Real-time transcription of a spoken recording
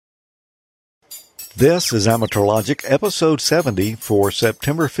This is Amateurlogic episode 70 for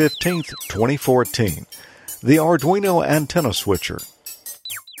September 15th, 2014. The Arduino Antenna Switcher.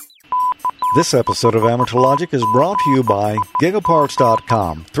 This episode of Amateurlogic is brought to you by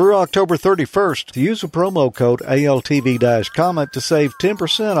Gigaparts.com. Through October 31st, use the promo code ALTV-COMET to save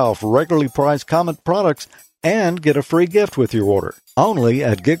 10% off regularly priced Comet products and get a free gift with your order. Only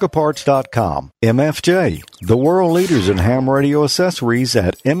at Gigaparts.com. MFJ, the world leaders in ham radio accessories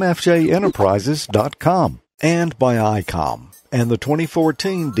at MFJenterprises.com. And by ICOM and the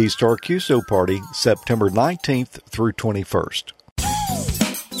 2014 D-Star QSO Party, September 19th through 21st.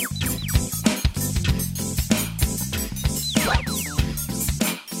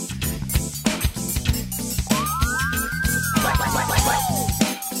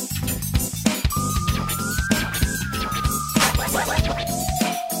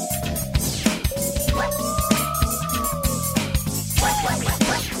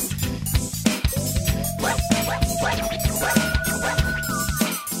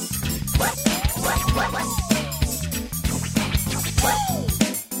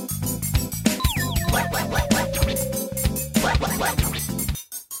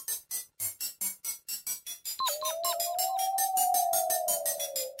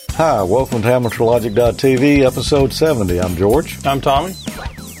 Hi, welcome to Amateurlogic.tv, episode 70. I'm George. I'm Tommy.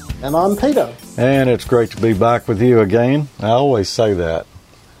 And I'm Peter. And it's great to be back with you again. I always say that.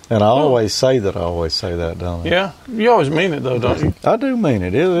 And I always say that, don't I? Yeah, you always mean it, though, don't you? I do mean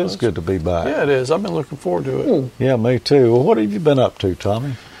it. It is good to be back. Yeah, it is. I've been looking forward to it. Yeah, me too. Well, what have you been up to,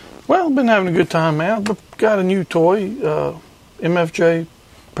 Tommy? Well, I've been having a good time, man. I've got a new toy, MFJ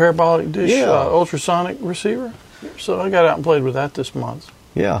parabolic dish ultrasonic receiver. So I got out and played with that this month.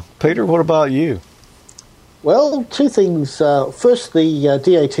 Yeah. Peter, what about you? Well, two things. First, the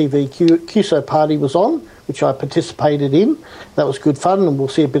DATV QSO party was on, which I participated in. That was good fun, and we'll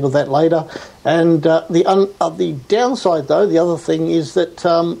see a bit of that later. And the downside, though, the other thing is that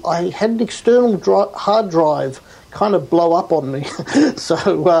I had an external hard drive kind of blow up on me.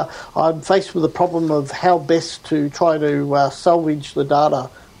 So I'm faced with the problem of how best to try to salvage the data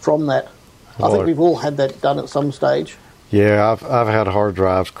from that. I think we've all had that done at some stage. Yeah, I've had hard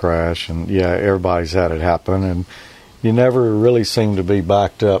drives crash, and yeah, everybody's had it happen, and you never really seem to be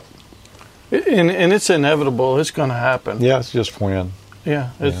backed up. And it's inevitable. It's going to happen. Yeah, it's just when.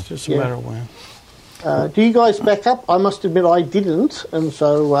 Yeah, it's just a matter of when. Do you guys back up? I must admit I didn't, and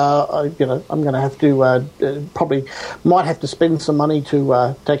so I'm going to have to probably might have to spend some money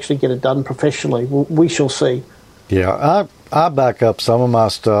to actually get it done professionally. We shall see. Yeah, I back up some of my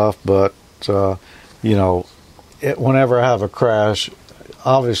stuff, but whenever I have a crash,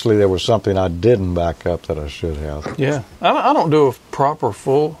 obviously there was something I didn't back up that I should have. Yeah, I don't do a proper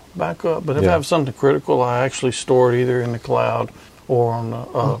full backup, but if I have something critical, I actually store it either in the cloud or on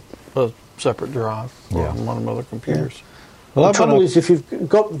a separate drive or on one of my other computers. Yeah. Well, the trouble is, if you've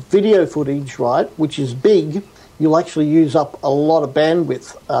got video footage, right, which is big, you'll actually use up a lot of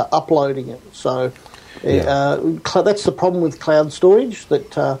bandwidth uploading it. So that's the problem with cloud storage,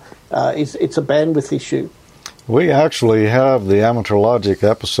 that it's a bandwidth issue. We actually have the Amateurlogic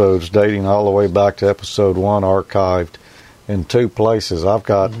episodes dating all the way back to episode 1 archived in two places. I've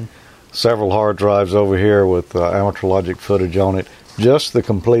got several hard drives over here with Amateurlogic footage on it. Just the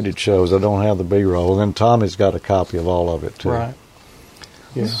completed shows. I don't have the B-roll. And then Tommy's got a copy of all of it, too. Right.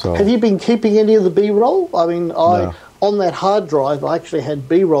 Yeah. So, have you been keeping any of the B-roll? I mean, no. On that hard drive, I actually had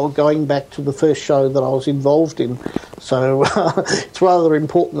B-roll going back to the first show that I was involved in. So it's rather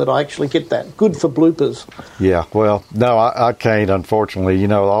important that I actually get that. Good for bloopers. Yeah, well, no, I can't,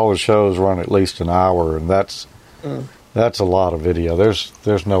 unfortunately. All the shows run at least an hour, and that's a lot of video.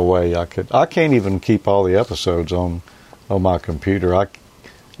 There's no way I could. I can't even keep all the episodes on my computer. I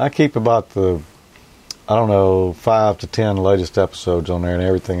keep about 5 to 10 latest episodes on there, and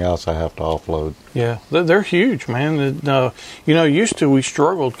everything else I have to offload. Yeah, they're huge, man. Used to we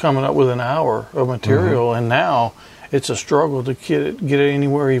struggled coming up with an hour of material, and now it's a struggle to get it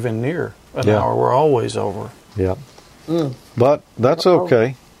anywhere even near an hour. We're always over. Yeah, but that's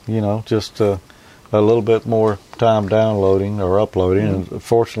okay. Just a little bit more time downloading or uploading, and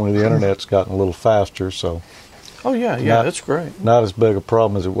fortunately the internet's gotten a little faster, so. Oh, yeah, that's great. Not as big a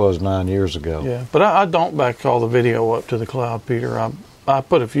problem as it was 9 years ago. Yeah, but I don't back all the video up to the cloud, Peter. I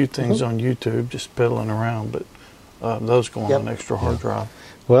put a few things on YouTube, just piddling around, but those go on an extra hard drive.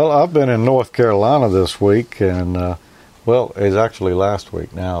 Well, I've been in North Carolina this week, and, it's actually last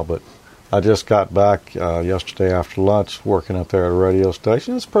week now, but I just got back yesterday after lunch working up there at a radio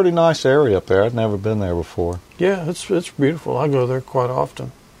station. It's a pretty nice area up there. I'd never been there before. Yeah, it's beautiful. I go there quite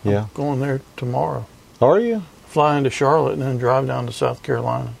often. Yeah. I'm going there tomorrow. Are you? fly into Charlotte and then drive down to South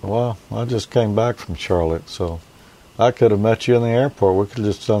Carolina. Well, I just came back from Charlotte, so I could have met you in the airport. We could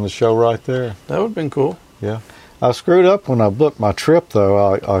have just done the show right there. That would have been cool. Yeah. I screwed up when I booked my trip,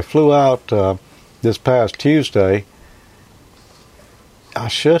 though. I flew out this past Tuesday. I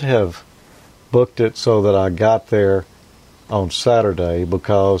should have booked it so that I got there on Saturday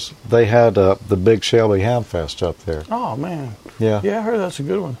because they had the big Shelby Ham Fest up there. Oh, man. Yeah. Yeah, I heard that's a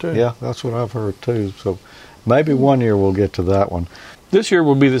good one, too. Yeah, that's what I've heard, too. So maybe one year we'll get to that one. This year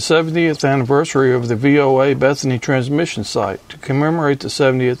will be the 70th anniversary of the VOA Bethany transmission site. To commemorate the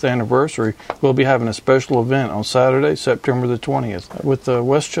 70th anniversary, we'll be having a special event on Saturday, September the 20th, with the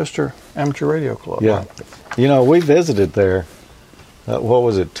Westchester Amateur Radio Club. Yeah. You know, we visited there, what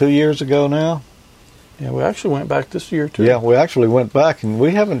was it, 2 years ago now? Yeah, we actually went back this year, too. Yeah, we actually went back, and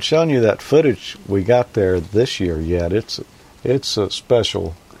we haven't shown you that footage we got there this year yet. It's a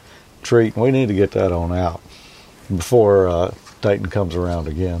special treat, and we need to get that on out before Dayton comes around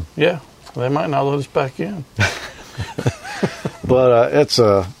again. Yeah, they might not let us back in. But it's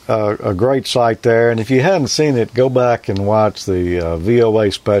a great site there, and if you hadn't seen it, go back and watch the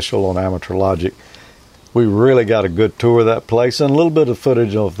VOA special on Amateur Logic. We really got a good tour of that place, and a little bit of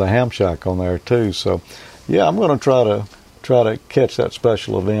footage of the ham shack on there too. So, yeah, I'm going to try to catch that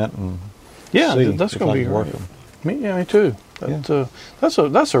special event and see that's if going I to be can work great. them. Me too.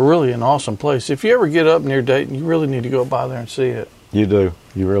 That's a really an awesome place. If you ever get up near Dayton, you really need to go by there and see it. You do.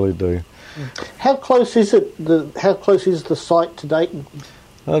 You really do. How close is it? How close is the site to Dayton?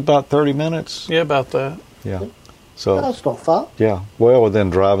 About 30 minutes. Yeah, about that. Yeah. So that's not far. Yeah, well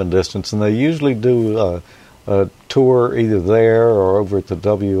within driving distance, and they usually do a tour either there or over at the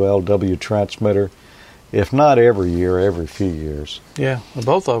WLW transmitter. If not every year, every few years. Yeah,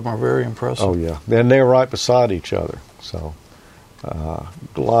 both of them are very impressive. Oh yeah, and they're right beside each other, so a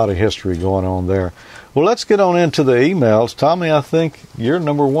lot of history going on there. Well, let's get on into the emails. Tommy, I think you're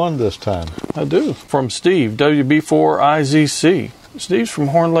number one this time. I do. From Steve, WB4IZC. Steve's from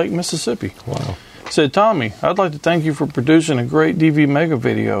Horn Lake, Mississippi. Wow. Said, Tommy, I'd like to thank you for producing a great DV Mega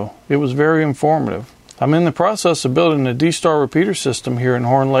video. It was very informative. I'm in the process of building a D-Star repeater system here in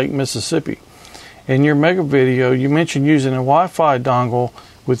Horn Lake, Mississippi. In your Mega video, you mentioned using a Wi-Fi dongle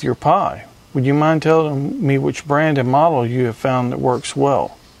with your Pi. Would you mind telling me which brand and model you have found that works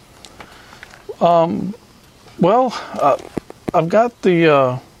well? I've got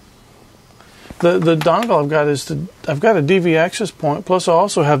the dongle I've got I've got a DV access point, plus I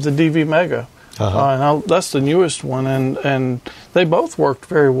also have the DV Mega. And that's the newest one, and they both worked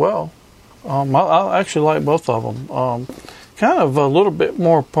very well. I actually like both of them. Kind of a little bit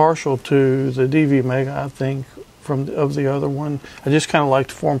more partial to the DV Mega, I think, of the other one. I just kind of like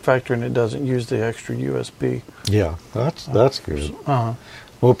the form factor, and it doesn't use the extra USB. Yeah, that's good.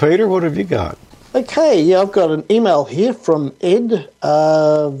 Well, Peter, what have you got? Okay, yeah, I've got an email here from Ed,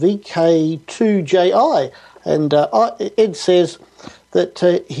 VK2JI, and Ed says that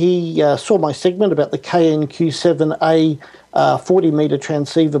he saw my segment about the KNQ7A 40-metre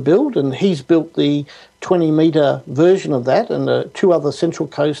transceiver build, and he's built the 20-metre version of that, and two other Central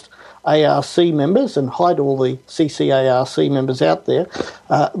Coast ARC members, and hi to all the CCARC members out there,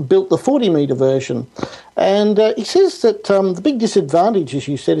 built the 40-metre version. And he says that the big disadvantage, as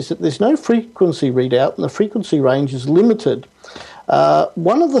you said, is that there's no frequency readout, and the frequency range is limited.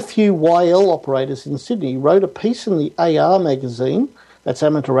 One of the few YL operators in Sydney wrote a piece in the AR magazine, that's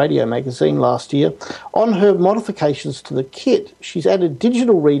Amateur Radio magazine, last year, on her modifications to the kit. She's added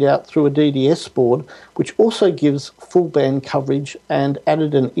digital readout through a DDS board, which also gives full band coverage, and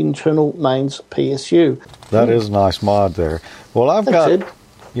added an internal mains PSU. That is a nice mod there. Well, I've got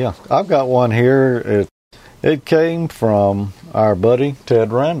one here. It came from our buddy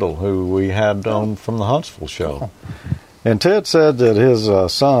Ted Randall, who we had on from the Huntsville show. And Ted said that his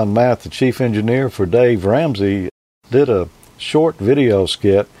son, Matt, the chief engineer for Dave Ramsey, did a short video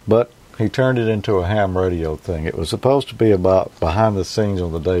skit, but he turned it into a ham radio thing. It was supposed to be about behind the scenes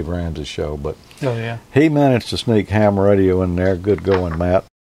on the Dave Ramsey show, but he managed to sneak ham radio in there. Good going, Matt.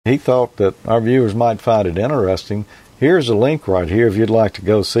 He thought that our viewers might find it interesting. Here's a link right here if you'd like to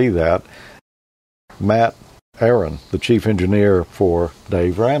go see that. Matt Aaron, the chief engineer for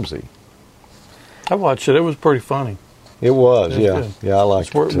Dave Ramsey. I watched it. It was pretty funny. It was, yeah. Good. Yeah, I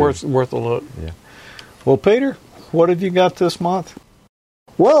liked it too. Worth a look. Yeah. Well, Peter, what have you got this month?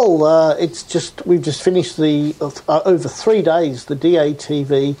 Well, we've just finished the over 3 days the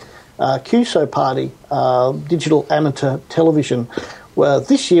DATV QSO party, digital amateur television. Well,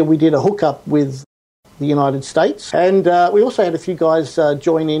 this year we did a hookup with the United States, and we also had a few guys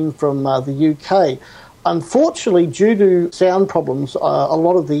join in from the UK. Unfortunately, due to sound problems, a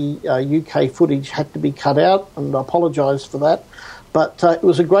lot of the UK footage had to be cut out, and I apologise for that. But it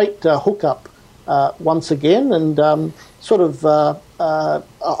was a great hookup once again, and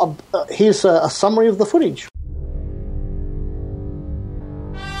here's a summary of the footage.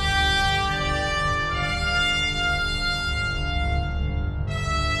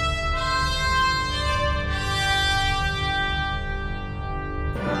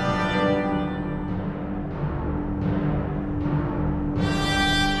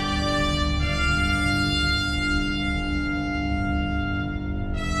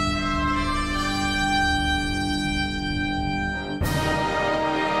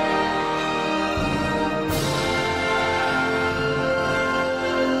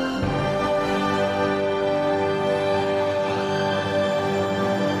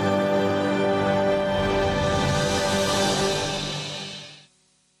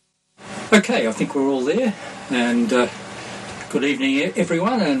 Okay, I think we're all there, and good evening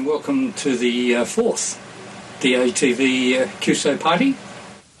everyone, and welcome to the fourth DATV QSO party.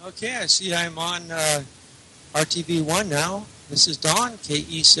 Okay, I see I'm on RTV1 now. This is Don,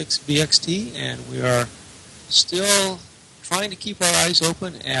 KE6BXT, and we are still trying to keep our eyes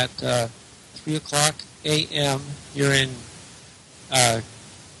open at 3 o'clock a.m. here in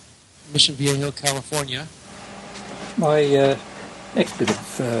Mission Viejo, California. My next bit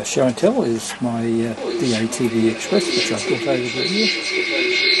of show and tell is my DATV Express, which I brought over here.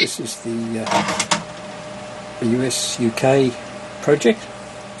 This is the US-UK project,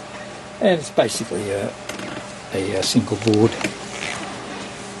 and it's basically a single board,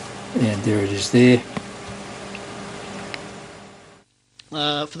 and there it is there.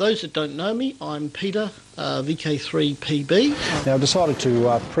 For those that don't know me, I'm Peter, VK3PB. Now, I decided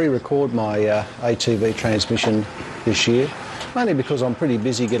to pre-record my ATV transmission this year, mainly because I'm pretty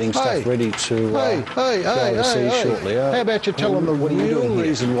busy getting stuff ready to go overseas shortly. How about you tell them the real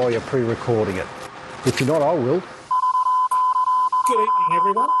reason why you're pre-recording it? If you're not, I will. Good evening,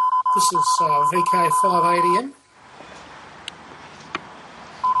 everyone. This is VK580M.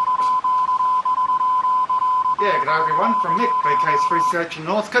 Yeah, good day everyone, from Nick, VK3CH in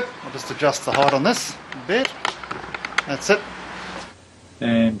Northcote. I'll just adjust the height on this a bit. That's it.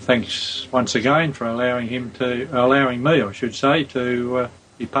 And thanks once again for allowing me, to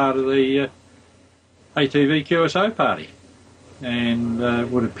be part of the ATV QSO party. And it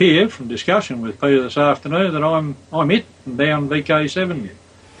would appear from discussion with Peter this afternoon that I'm it and down VK7.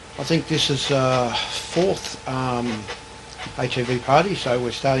 I think this is fourth ATV party, so we're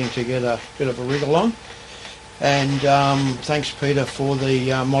starting to get a bit of a wriggle on. And thanks, Peter, for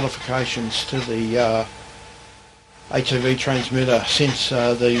the modifications to the ATV transmitter since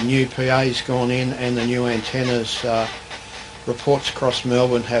the new PA's gone in and the new antennas. Reports across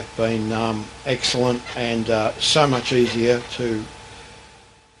Melbourne have been excellent and so much easier to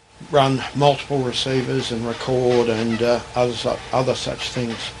run multiple receivers and record and other such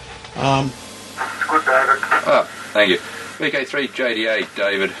things. Good, David. Oh, thank you. VK3JD8,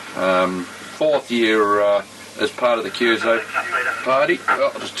 David. Fourth year as part of the QSO party.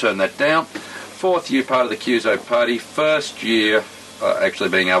 Well, I'll just turn that down. Fourth year part of the QSO party. First year actually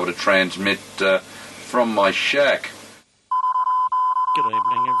being able to transmit from my shack. Good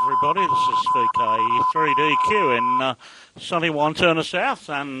evening, everybody. This is VK3DQ in sunny Wantirna South,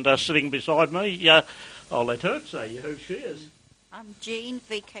 and sitting beside me, I'll let her say who she is. I'm Jean,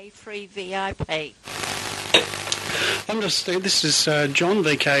 VK3VIP. This is John,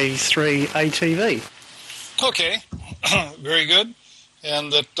 VK3ATV. Okay, very good.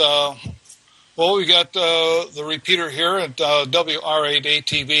 And that, we got the repeater here at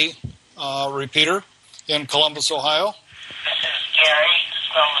WR8ATV repeater in Columbus, Ohio. This is Gary,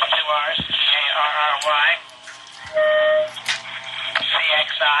 spelled with two R's, G-A-R-R-Y,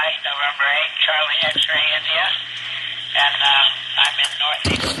 CXI, November 8, Charlie X-ray India, and I'm in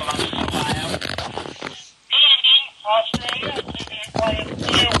northeast Columbus, Ohio. Good evening, Australia.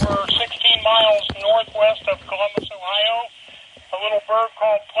 We're 16 miles northwest of Columbus, Ohio, a little burg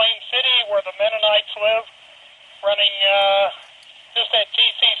called Plain City where the Mennonites live, running just at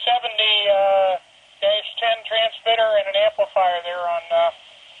TC70 -10 transmitter and an amplifier there on,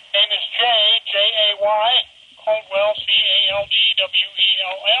 name is Jay, J-A-Y, Caldwell,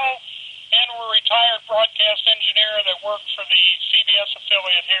 C-A-L-D-W-E-L-L, and we're a retired broadcast engineer that works for the CBS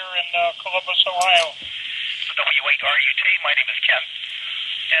affiliate here in Columbus, Ohio. W8RUT, my name is Ken,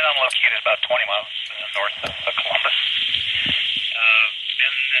 and I'm located about 20 miles north of Columbus. Been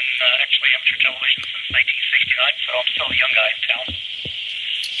in actually amateur television since 1969, so I'm still a young guy in town.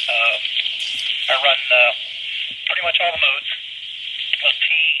 I run pretty much all the modes, T,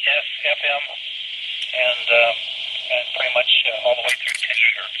 S, FM, and pretty much all the way through 10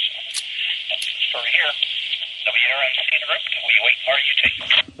 gigahertz. That's the story here. WRMC in the room,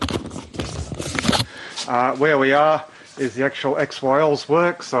 WE8RUT. Where we are is the actual XYL's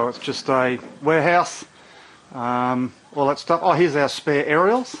work, so it's just a warehouse. All that stuff. Oh, here's our spare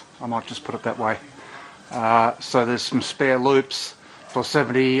aerials. I might just put it that way. So there's some spare loops for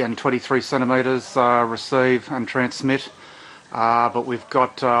 70 and 23 centimetres receive and transmit. But we've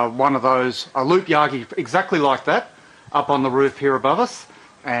got one of those, a loop Yagi exactly like that, up on the roof here above us.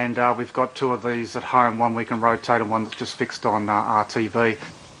 And we've got two of these at home, one we can rotate and one that's just fixed on RTV.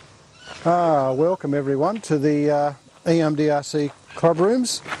 Welcome everyone to the EMDRC club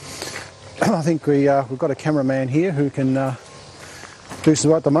rooms. I think we've got a cameraman here who can do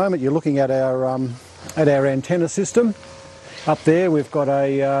some. At the moment you're looking at our antenna system. Up there we've got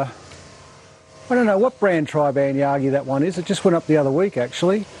a, I don't know what brand tri-band Yagi that one is, it just went up the other week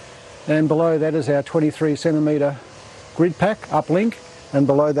actually. And below that is our 23 centimetre grid pack uplink, and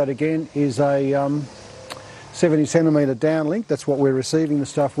below that again is a 70 centimetre downlink. That's what we're receiving the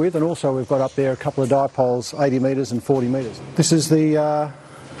stuff with, and also we've got up there a couple of dipoles, 80 metres and 40 metres. This is the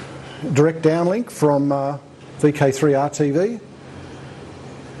direct downlink from VK3 RTV.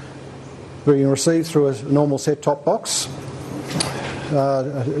 We can receive through a normal set-top box,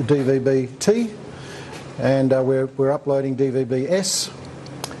 a DVB-T, and we're uploading DVB-S.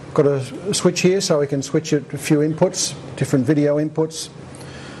 Got a switch here so we can switch it a few inputs, different video inputs.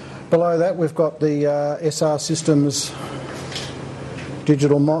 Below that we've got the SR Systems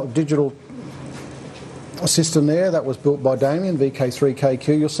digital system there. That was built by Damien,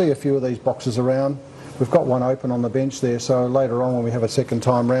 VK3KQ. You'll see a few of these boxes around. We've got one open on the bench there, so later on when we have a second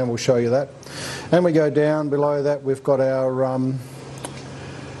time round we'll show you that. And we go down below that, we've got our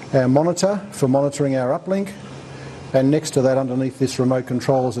monitor for monitoring our uplink, and next to that underneath this remote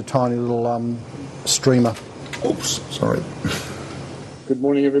control is a tiny little streamer. Oops, sorry. Good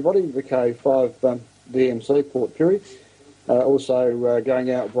morning everybody, VK5 DMC Port Pirie. Also going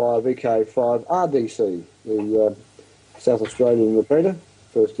out via VK5 RDC, the South Australian repeater,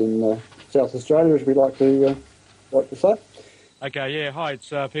 first in South Australia, as we like to say. Okay, yeah, hi, it's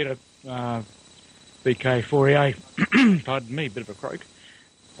Peter, VK4EA, pardon me, bit of a croak.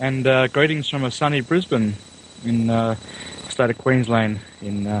 And greetings from a sunny Brisbane in the state of Queensland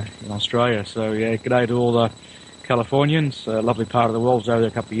in Australia. So yeah, g'day to all the Californians, a lovely part of the world. I was over there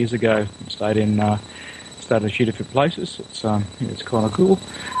a couple of years ago, stayed in a few different places. It's kind of cool.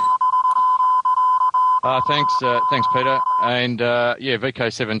 Thanks, Peter. And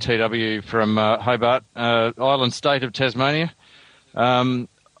VK7TW from Hobart, island state of Tasmania.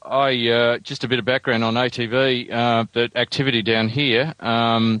 Just a bit of background on ATV. That activity down here,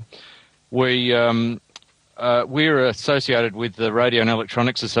 we're associated with the Radio and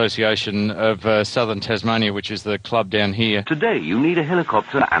Electronics Association of Southern Tasmania, which is the club down here. Today you need a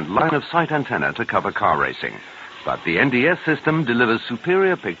helicopter and line-of-sight antenna to cover car racing. But the NDS system delivers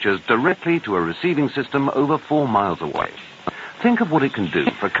superior pictures directly to a receiving system over 4 miles away. Think of what it can do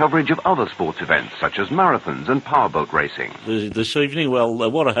for coverage of other sports events, such as marathons and powerboat racing. This evening, well,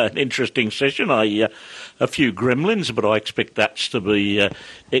 what an interesting session. A few gremlins, but I expect that's to be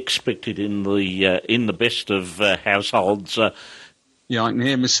expected in the best of households. Yeah, I can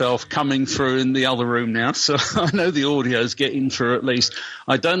hear myself coming through in the other room now, so I know the audio's getting through at least.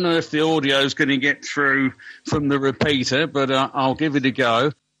 I don't know if the audio's going to get through from the repeater, but I'll give it a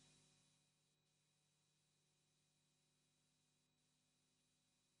go.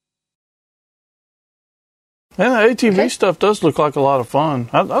 And the ATV stuff does look like a lot of fun.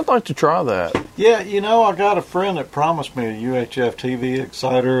 I'd like to try that. Yeah, I got a friend that promised me a UHF TV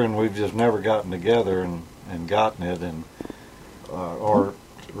exciter, and we've just never gotten together and gotten it, and or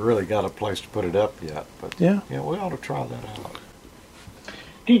really got a place to put it up yet. But yeah, we ought to try that out.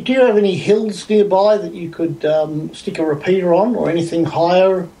 Do you have any hills nearby that you could stick a repeater on, or anything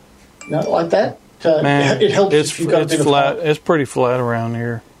higher, like that? It helps if you've got a bit flat. of It's pretty flat around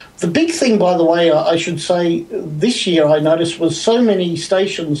here. The big thing, by the way, I should say, this year I noticed was so many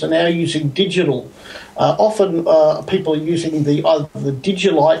stations are now using digital. Often people are using either the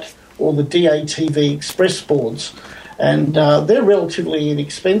Digilite or the DATV Express boards, and they're relatively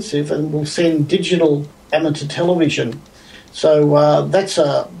inexpensive and will send digital amateur television. So that's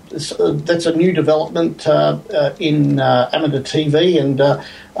a new development in amateur TV, and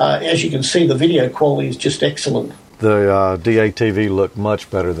as you can see, the video quality is just excellent. The DATV look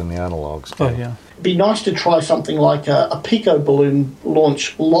much better than the analogs. Oh, yeah. It'd be nice to try something like a Pico balloon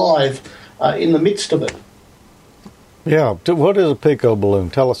launch live in the midst of it. Yeah. What is a Pico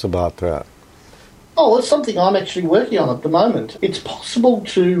balloon? Tell us about that. Oh, it's something I'm actually working on at the moment. It's possible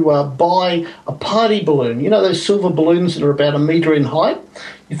to buy a party balloon. You know those silver balloons that are about 1 metre in height?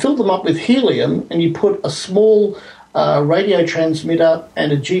 You fill them up with helium and you put a small radio transmitter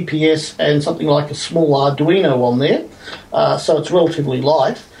and a GPS and something like a small Arduino on there. So it's relatively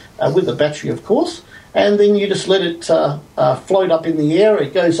light, with a battery, of course. And then you just let it float up in the air.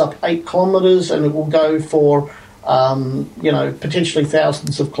 It goes up 8 kilometres and it will go for potentially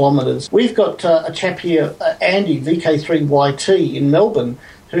thousands of kilometres. We've got a chap here, Andy, VK3YT in Melbourne,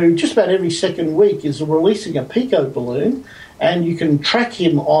 who just about every second week is releasing a Pico balloon, and you can track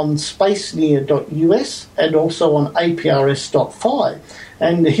him on spacenear.us and also on aprs.fi.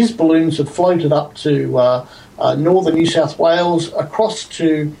 And his balloons have floated up to northern New South Wales, across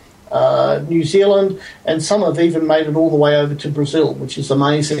to New Zealand, and some have even made it all the way over to Brazil, which is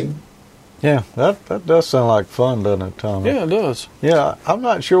amazing. Yeah, that does sound like fun, doesn't it, Tommy? Yeah, it does. Yeah, I'm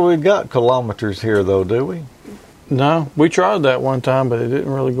not sure we've got kilometers here, though, do we? No, we tried that one time, but it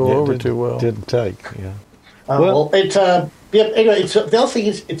didn't really go over too well. Didn't take, yeah. Anyway, the other thing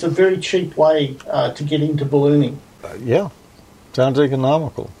is it's a very cheap way to get into ballooning. Yeah, sounds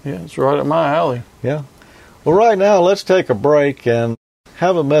economical. Yeah, it's right up my alley. Yeah. Well, right now, let's take a break and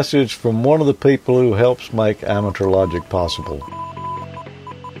have a message from one of the people who helps make Amateur Logic possible.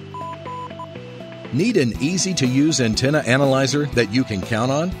 Need an easy-to-use antenna analyzer that you can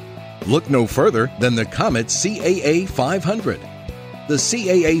count on? Look no further than the Comet CAA 500. The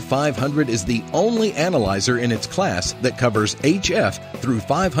CAA 500 is the only analyzer in its class that covers HF through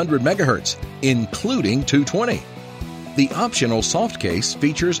 500 MHz, including 220. The optional soft case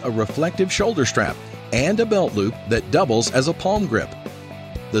features a reflective shoulder strap and a belt loop that doubles as a palm grip.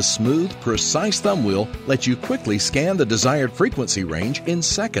 The smooth, precise thumb wheel lets you quickly scan the desired frequency range in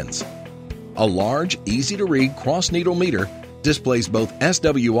seconds. A large, easy-to-read cross-needle meter displays both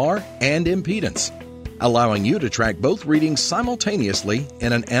SWR and impedance, allowing you to track both readings simultaneously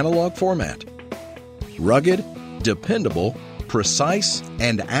in an analog format. Rugged, dependable, precise,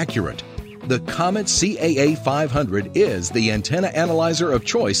 and accurate, the Comet CAA 500 is the antenna analyzer of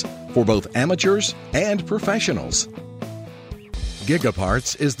choice for both amateurs and professionals.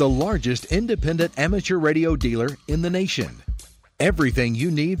 Gigaparts is the largest independent amateur radio dealer in the nation. Everything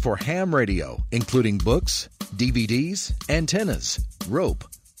you need for ham radio, including books, DVDs, antennas, rope,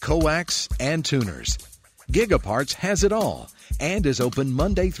 coax, and tuners. Gigaparts has it all and is open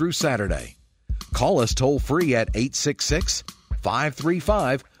Monday through Saturday. Call us toll-free at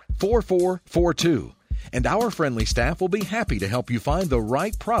 866-535-4442, and our friendly staff will be happy to help you find the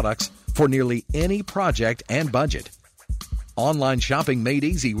right products for nearly any project and budget. Online shopping made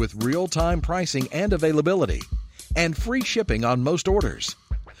easy with real-time pricing and availability, and free shipping on most orders.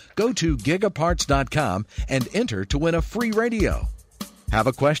 Go to gigaparts.com and enter to win a free radio. Have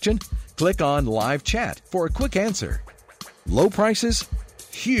a question? Click on Live Chat for a quick answer. Low prices?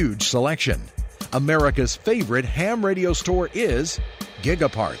 Huge selection. America's favorite ham radio store is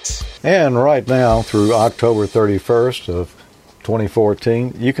Gigaparts. And right now, through October 31st of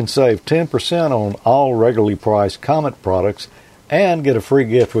 2014, you can save 10% on all regularly priced Comet products and get a free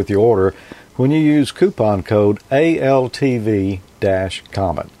gift with your order when you use coupon code ALTV-COMET,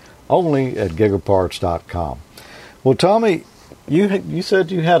 only at gigaparts.com. Well, Tommy, you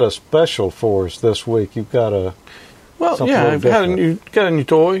said you had a special for us this week. You've got a I've got a new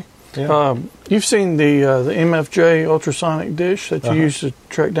toy. Yeah. You've seen the MFJ ultrasonic dish that you use to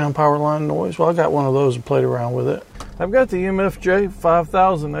track down power line noise. Well, I got one of those and played around with it. I've got the MFJ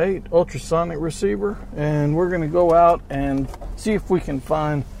 5008 ultrasonic receiver, and we're going to go out and see if we can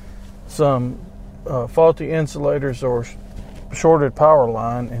find some faulty insulators or shorted power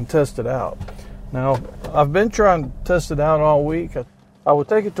line and test it out. Now, I've been trying to test it out all week. I would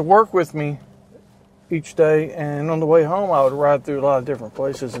take it to work with me each day, and on the way home I would ride through a lot of different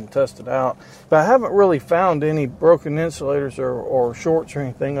places and test it out. But I haven't really found any broken insulators or shorts or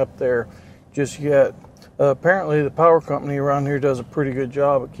anything up there just yet. Apparently the power company around here does a pretty good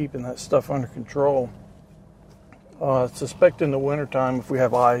job of keeping that stuff under control. I suspect in the wintertime, if we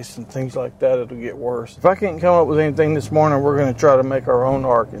have ice and things like that, it'll get worse. If I can't come up with anything this morning, we're going to try to make our own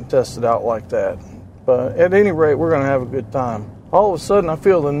arc and test it out like that. But at any rate, we're going to have a good time. All of a sudden, I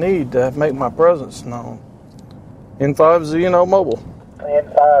feel the need to make my presence known. N5ZNO Mobile.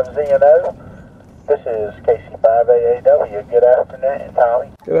 N5ZNO, this is KC5AAW. Good afternoon,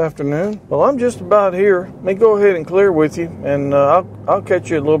 Tommy. Good afternoon. Well, I'm just about here. Let me go ahead and clear with you, and I'll catch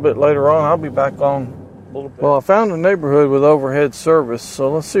you a little bit later on. I'll be back on. Well, I found a neighborhood with overhead service,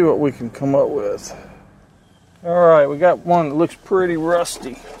 so let's see what we can come up with. All right, we got one that looks pretty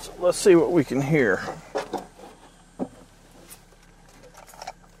rusty, so let's see what we can hear.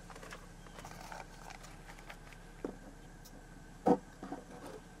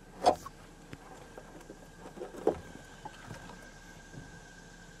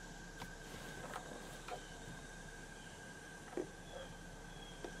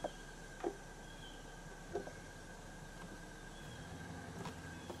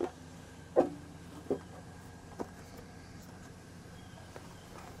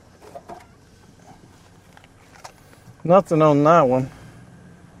 Nothing on that one.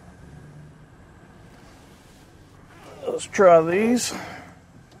 Let's try these.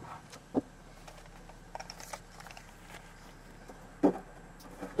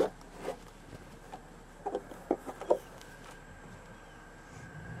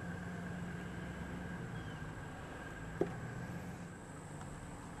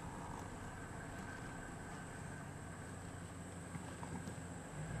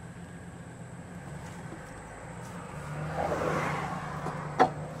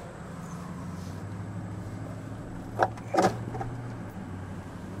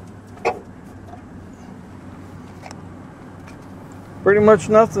 Pretty much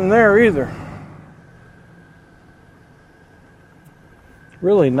nothing there either.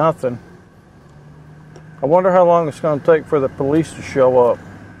 Really nothing. I wonder how long it's going to take for the police to show up.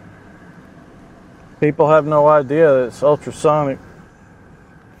 People have no idea that it's ultrasonic.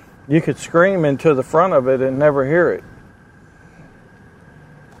 You could scream into the front of it and never hear it.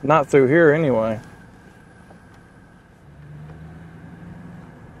 Not through here anyway.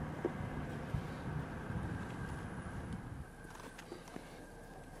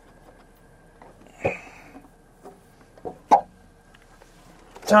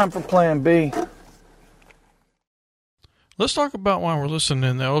 Time for plan B. Let's talk about why we're listening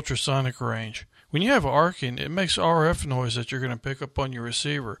in the ultrasonic range. When you have arcing, it makes RF noise that you're going to pick up on your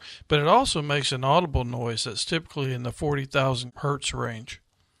receiver, but it also makes an audible noise that's typically in the 40,000 hertz range.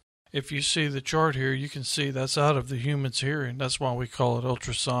 If you see the chart here, you can see that's out of the human's hearing. That's why we call it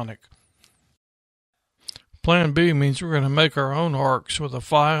ultrasonic. Plan B means we're going to make our own arcs with a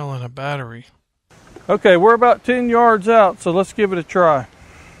file and a battery. Okay, we're about 10 yards out, so let's give it a try.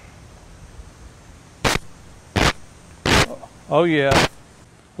 Oh yeah,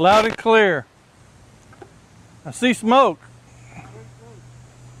 loud and clear. I see smoke.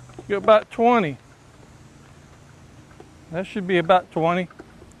 Get about 20. That should be about 20.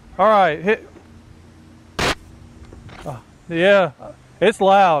 All right, hit. Yeah, it's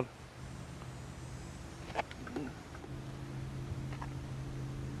loud.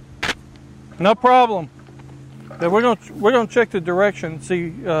 No problem. Then we're gonna check the direction and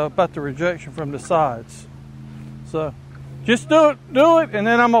see about the rejection from the sides. So. Just do it, and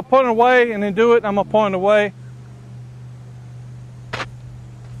then I'm going to point away, and then do it, and I'm going to point away.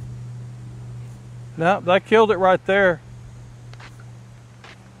 No, that killed it right there.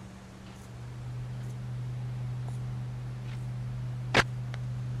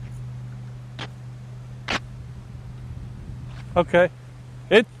 Okay.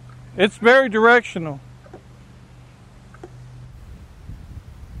 It's very directional.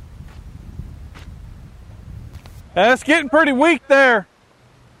 That's getting pretty weak there.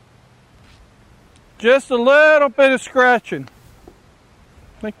 Just a little bit of scratching.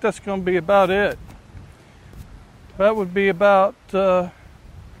 I think that's going to be about it. That would be about,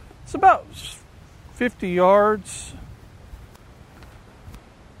 it's about 50 yards.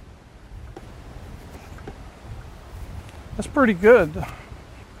 That's pretty good.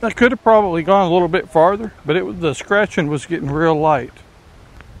 I could have probably gone a little bit farther, but the scratching was getting real light.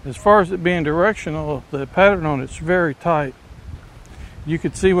 As far as it being directional, the pattern on it's very tight. You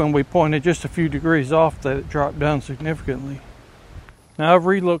could see when we pointed just a few degrees off that it dropped down significantly. Now I've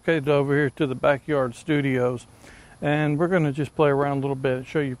relocated over here to the backyard studios, and we're going to just play around a little bit and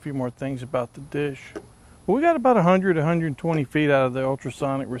show you a few more things about the dish. Well, we got about 120 feet out of the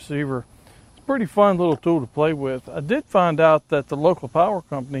ultrasonic receiver. Pretty fun little tool to play with. I did find out that the local power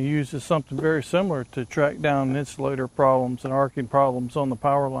company uses something very similar to track down insulator problems and arcing problems on the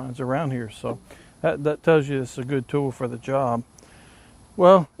power lines around here, so that tells you it's a good tool for the job.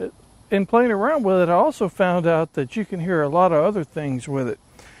 Well, in playing around with it, I also found out that you can hear a lot of other things with it.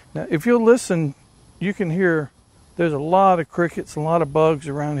 Now, if you'll listen, you can hear there's a lot of crickets, a lot of bugs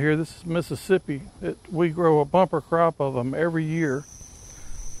around here. This is Mississippi. We grow a bumper crop of them every year.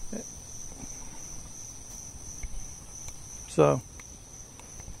 So,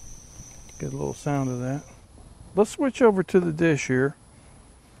 get a little sound of that. Let's switch over to the dish here.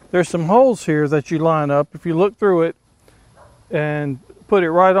 There's some holes here that you line up. If you look through it and put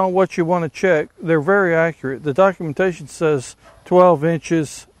it right on what you want to check, they're very accurate. The documentation says 12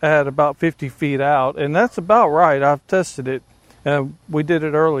 inches at about 50 feet out, and that's about right. I've tested it. We did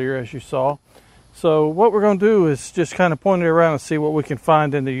it earlier, as you saw. So what we're going to do is just kind of point it around and see what we can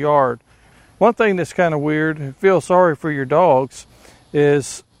find in the yard. One thing that's kind of weird, I feel sorry for your dogs,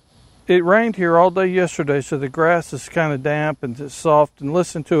 is it rained here all day yesterday, so the grass is kind of damp and it's soft, and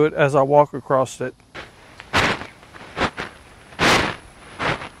listen to it as I walk across it.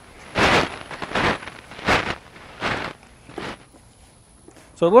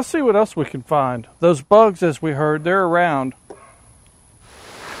 So let's see what else we can find. Those bugs, as we heard, they're around.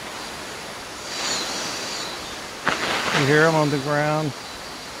 You hear them on the ground.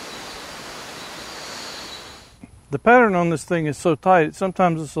 The pattern on this thing is so tight,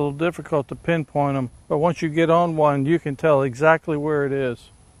 sometimes it's a little difficult to pinpoint them. But once you get on one, you can tell exactly where it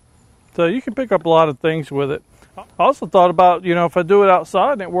is. So you can pick up a lot of things with it. I also thought about, if I do it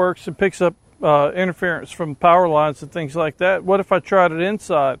outside and it works and picks up interference from power lines and things like that, what if I tried it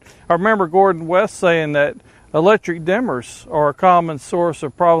inside? I remember Gordon West saying that electric dimmers are a common source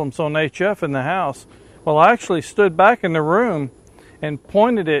of problems on HF in the house. Well, I actually stood back in the room and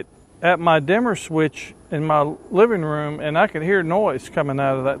pointed it at my dimmer switch in my living room, and I could hear noise coming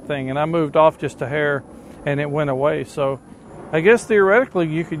out of that thing, and I moved off just a hair and it went away. So I guess theoretically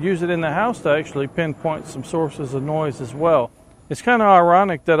you could use it in the house to actually pinpoint some sources of noise as well. It's kind of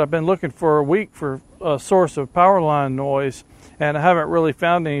ironic that I've been looking for a week for a source of power line noise, and I haven't really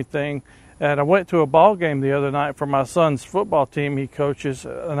found anything. And I went to a ball game the other night for my son's football team he coaches,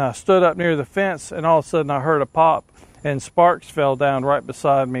 and I stood up near the fence, and all of a sudden I heard a pop, and sparks fell down right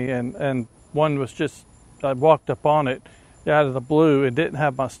beside me, and one was just, I walked up on it out of the blue and didn't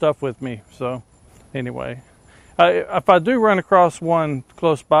have my stuff with me. So anyway, if I do run across one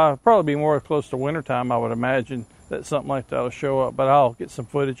close by, it'll probably be more close to wintertime, I would imagine, that something like that will show up. But I'll get some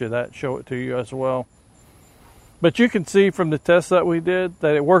footage of that and show it to you as well. But you can see from the test that we did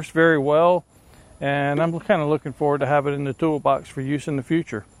that it works very well, and I'm kind of looking forward to have it in the toolbox for use in the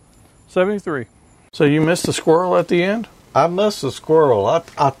future. 73. So you missed the squirrel at the end? I missed the squirrel. I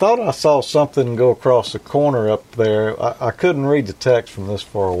thought I saw something go across the corner up there. I couldn't read the text from this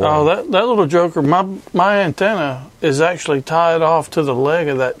far away. Oh, that little joker, my antenna is actually tied off to the leg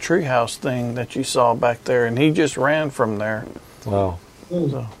of that treehouse thing that you saw back there, and he just ran from there. Wow.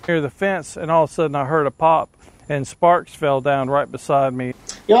 So, near the fence, and all of a sudden I heard a pop, and sparks fell down right beside me.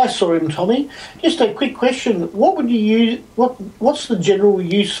 Yeah, I saw him, Tommy. Just a quick question. What would you use? What's the general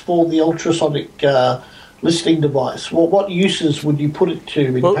use for the ultrasonic listening device? What uses would you put it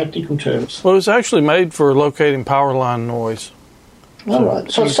to in practical terms? Well, it's actually made for locating power line noise. All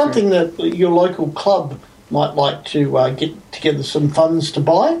right. So it's something that your local club might like to get together some funds to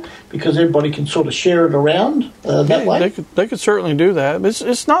buy, because everybody can sort of share it around that way. They could certainly do that.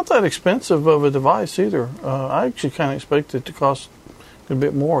 It's not that expensive of a device either. I actually kind of expect it to cost a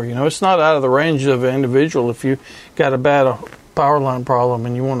bit more. It's not out of the range of an individual. If you got a bad power line problem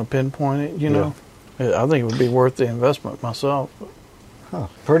and you want to pinpoint it, Yeah. I think it would be worth the investment myself. Huh.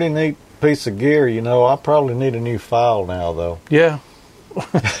 Pretty neat piece of gear. I probably need a new file now, though. Yeah.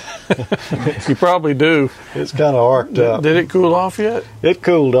 You probably do. It's kind of arced up. Did it cool off yet? It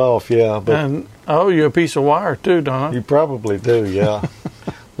cooled off, yeah. But and I owe you a piece of wire too, don't I? You probably do, yeah.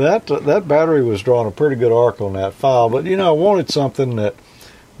 That battery was drawing a pretty good arc on that file, but I wanted something that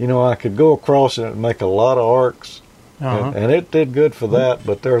I could go across it and make a lot of arcs, and it did good for that.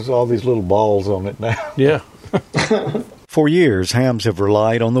 But there's all these little balls on it now. Yeah. For years, hams have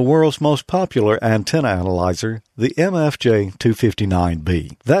relied on the world's most popular antenna analyzer, the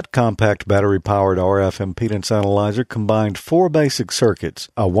MFJ259B. That compact battery-powered RF impedance analyzer combined four basic circuits: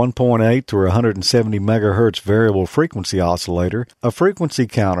 a 1.8 through 170 MHz variable frequency oscillator, a frequency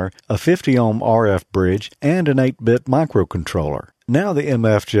counter, a 50-ohm RF bridge, and an 8-bit microcontroller. Now the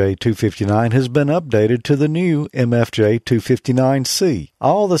MFJ259 has been updated to the new MFJ259C.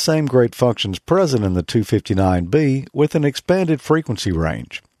 All the same great functions present in the 259B with an expanded frequency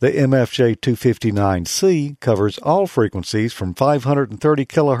range. The MFJ259C covers all frequencies from 530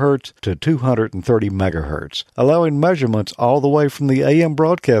 kHz to 230 MHz, allowing measurements all the way from the AM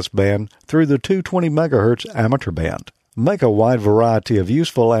broadcast band through the 220 MHz amateur band. Make a wide variety of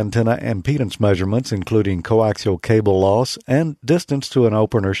useful antenna impedance measurements, including coaxial cable loss and distance to an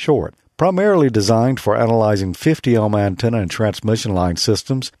open or short. Primarily designed for analyzing 50-ohm antenna and transmission line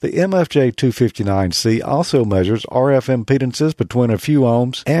systems, the MFJ259C also measures RF impedances between a few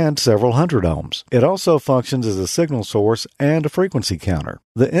ohms and several hundred ohms. It also functions as a signal source and a frequency counter.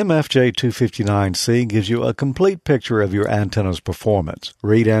 The MFJ259C gives you a complete picture of your antenna's performance.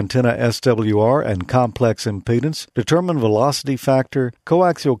 Read antenna SWR and complex impedance, determine velocity factor,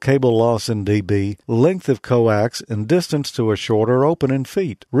 coaxial cable loss in dB, length of coax, and distance to a short or open in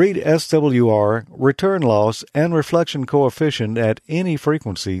feet. Read SWR, return loss, and reflection coefficient at any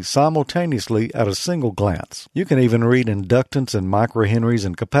frequency simultaneously at a single glance. You can even read inductance and microhenries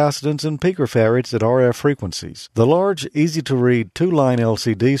and capacitance and picofarads at RF frequencies. The large, easy-to-read two-line LCD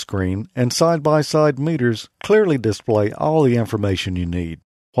screen and side-by-side meters clearly display all the information you need.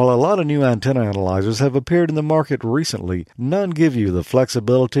 While a lot of new antenna analyzers have appeared in the market recently, none give you the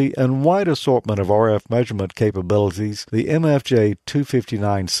flexibility and wide assortment of RF measurement capabilities the MFJ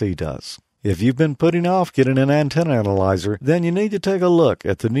 259C does. If you've been putting off getting an antenna analyzer, then you need to take a look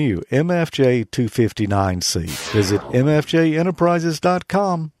at the new MFJ 259C. Visit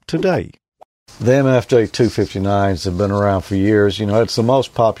mfjenterprises.com today. The MFJ 259s have been around for years. You know, it's the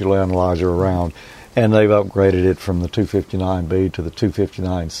most popular analyzer around, and they've upgraded it from the 259B to the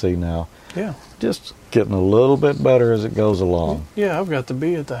 259C now. Yeah. Just getting a little bit better as it goes along. Yeah, I've got the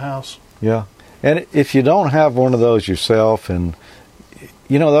B at the house. Yeah. And if you don't have one of those yourself, and,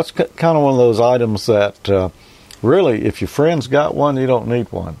 you know, that's kind of one of those items that really, if your friend's got one, you don't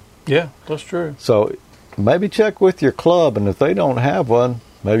need one. Yeah, that's true. So maybe check with your club, and if they don't have one,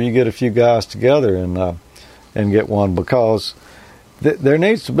 maybe you get a few guys together and get one, because there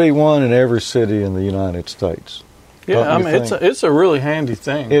needs to be one in every city in the United States. Yeah, I mean, it's a really handy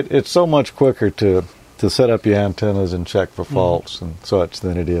thing. It's so much quicker to set up your antennas and check for faults and such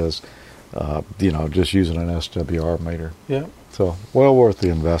than it is, just using an SWR meter. Yeah. So, well worth the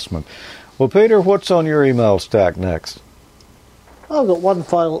investment. Well, Peter, what's on your email stack next? I've got one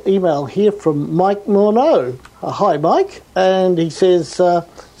final email here from Mike Morneau. Hi, Mike. And he says,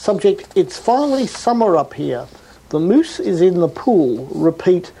 subject, it's finally summer up here. The moose is in the pool.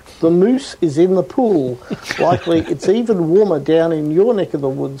 Repeat, the moose is in the pool. Likely it's even warmer down in your neck of the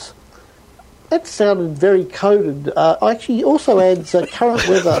woods. That sounded very coded. Actually, he also adds current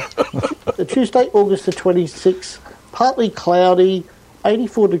weather. Tuesday, August the 26th, partly cloudy,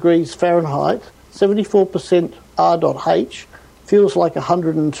 84 degrees Fahrenheit, 74% R.H, feels like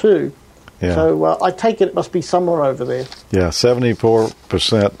 102. Yeah. So I take it must be summer over there. Yeah,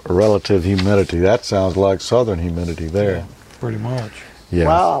 74% relative humidity. That sounds like southern humidity there. Yeah, pretty much. Yeah.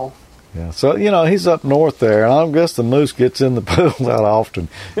 Wow. Yeah. So, he's up north there, and I guess the moose gets in the pool that often.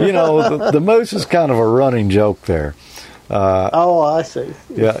 The moose is kind of a running joke there. I see.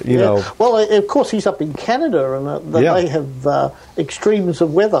 Yeah, you know. Well, of course, he's up in Canada, and they have extremes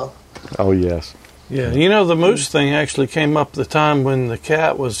of weather. Oh, yes. Yeah, the moose thing actually came up the time when the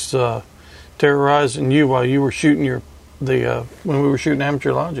cat was terrorizing you while you were shooting when we were shooting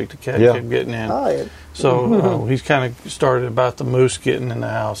Amateur Logic. The cat kept getting in. Oh, yeah. So he's kind of started about the moose getting in the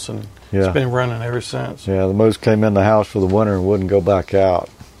house, and it's been running ever since. Yeah, the moose came in the house for the winter and wouldn't go back out.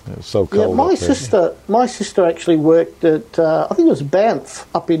 It was so cold. Yeah, my sister actually worked at I think it was Banff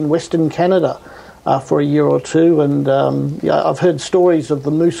up in Western Canada for a year or two, and I've heard stories of the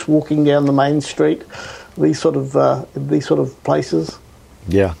moose walking down the main street, these sort of places.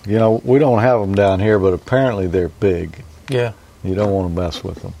 Yeah, we don't have them down here, but apparently they're big. Yeah. You don't want to mess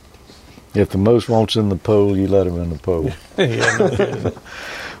with them. If the moose wants in the pool, you let him in the pool.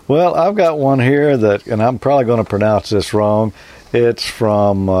 Well, I've got one here and I'm probably going to pronounce this wrong. It's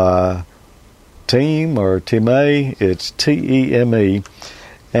from Team or Time. It's Teme,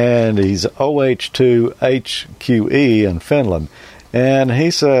 and he's OH2HQE in Finland. And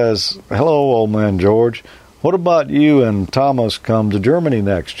he says, hello, old man George. What about you and Thomas come to Germany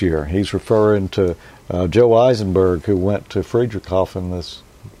next year? He's referring to Joe Eisenberg, who went to Friedrichshafen this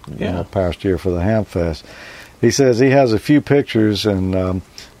past year for the Hamfest. He says he has a few pictures and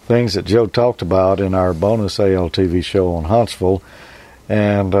things that Joe talked about in our bonus ALTV show on Huntsville.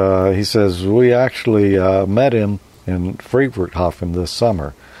 And he says we actually met him in Friedrichshafen this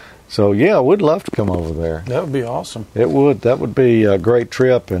summer. So, yeah, we'd love to come over there. That would be awesome. It would. That would be a great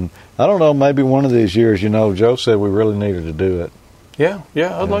trip. And I don't know, maybe one of these years, Joe said we really needed to do it. Yeah,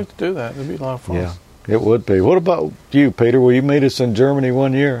 I'd like to do that. It'd be a lot of fun. Yeah, it would be. What about you, Peter? Will you meet us in Germany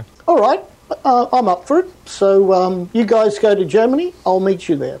one year? All right. I'm up for it. So you guys go to Germany. I'll meet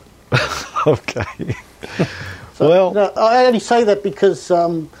you there. Okay. I only say that because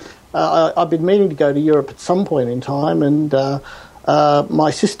I've been meaning to go to Europe at some point in time, and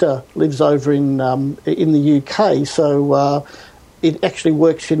my sister lives over in the UK, so it actually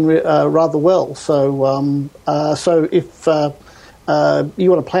works in rather well. So if you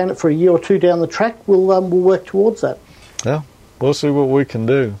want to plan it for a year or two down the track, we'll work towards that. Yeah, we'll see what we can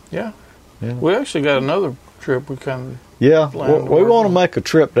do. Yeah. We actually got another trip we kind of we want to make a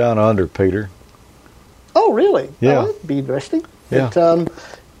trip down under, Peter. Oh, really? Yeah. Oh, that'd be interesting. Yeah.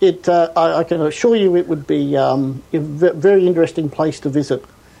 I can assure you it would be a very interesting place to visit.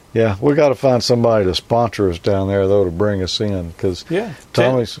 Yeah, we got to find somebody to sponsor us down there, though, to bring us in, because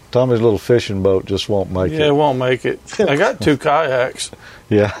Tommy's little fishing boat just won't make it. Yeah, it won't make it. I got 2 kayaks.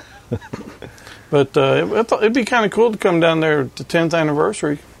 Yeah. But I thought it'd be kind of cool to come down there at the 10th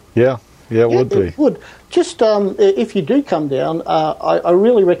anniversary. Yeah, Yeah, it would be. It would. Just if you do come down, I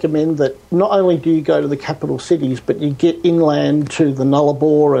really recommend that not only do you go to the capital cities, but you get inland to the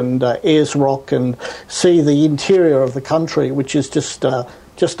Nullarbor and Ayers Rock and see the interior of the country, which is just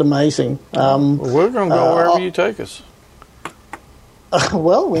amazing. We're going to go wherever you take us.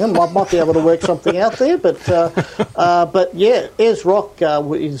 Well, we might be able to work something out there, but yeah, Ayers Rock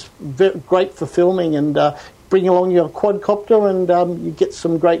is great for filming, and bring along your quadcopter, and you get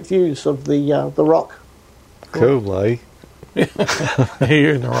some great views of the rock. Cool, eh?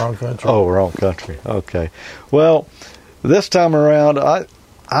 You're in the wrong country. Oh, wrong country. Okay. Well, this time around, I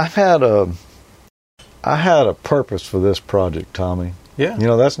had a purpose for this project, Tommy. Yeah. You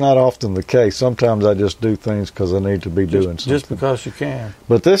know, that's not often the case. Sometimes I just do things because I need to be doing something. Just because you can.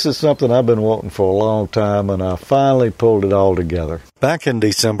 But this is something I've been wanting for a long time, and I finally pulled it all together. Back in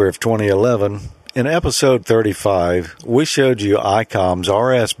December of 2011, in episode 35, we showed you ICOM's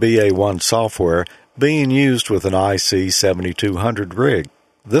RSBA1 software being used with an IC7200 rig.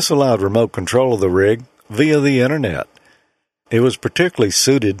 This allowed remote control of the rig via the internet. It was particularly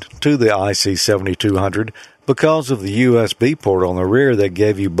suited to the IC7200 because of the USB port on the rear that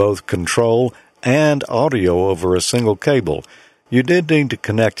gave you both control and audio over a single cable. You did need to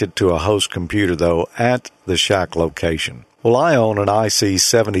connect it to a host computer, though, at the shack location. Well, I own an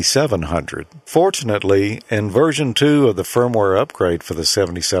IC7700. Fortunately, in version 2 of the firmware upgrade for the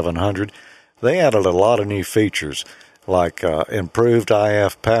 7700, they added a lot of new features, like improved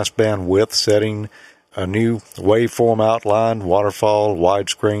IF passband width setting, a new waveform outline, waterfall,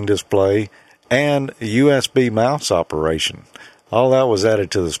 widescreen display, and USB mouse operation. All that was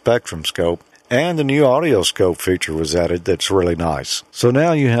added to the Spectrum scope, and the new audio scope feature was added that's really nice. So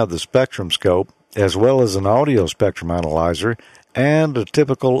now you have the Spectrum scope, as well as an audio spectrum analyzer, and a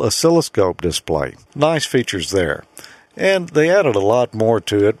typical oscilloscope display. Nice features there. And they added a lot more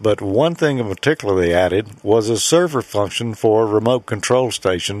to it, but one thing in particular they added was a server function for remote control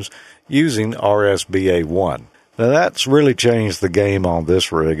stations using RSBA1. Now that's really changed the game on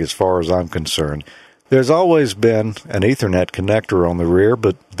this rig as far as I'm concerned. There's always been an Ethernet connector on the rear,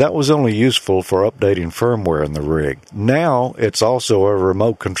 but that was only useful for updating firmware in the rig. Now it's also a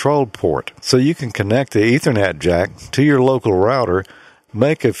remote control port, so you can connect the Ethernet jack to your local router,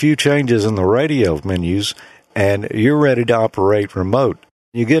 make a few changes in the radio menus, and you're ready to operate remote.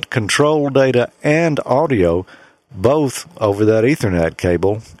 You get control data and audio both over that Ethernet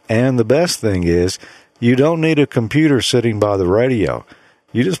cable, and the best thing is you don't need a computer sitting by the radio.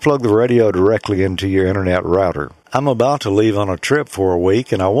 You just plug the radio directly into your internet router. I'm about to leave on a trip for a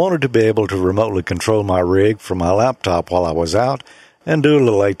week, and I wanted to be able to remotely control my rig from my laptop while I was out and do a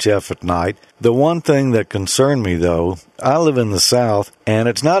little HF at night. The one thing that concerned me, though, I live in the South, and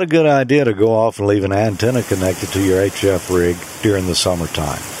it's not a good idea to go off and leave an antenna connected to your HF rig during the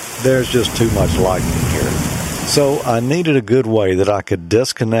summertime. There's just too much lightning here. So I needed a good way that I could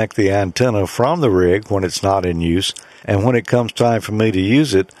disconnect the antenna from the rig when it's not in use, and when it comes time for me to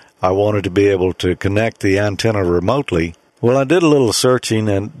use it, I wanted to be able to connect the antenna remotely. Well, I did a little searching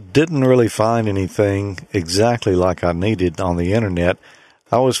and didn't really find anything exactly like I needed on the internet.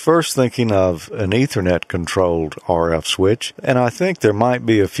 I was first thinking of an Ethernet-controlled RF switch, and I think there might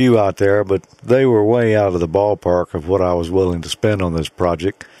be a few out there, but they were way out of the ballpark of what I was willing to spend on this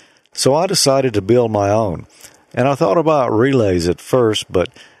project. So I decided to build my own. And I thought about relays at first, but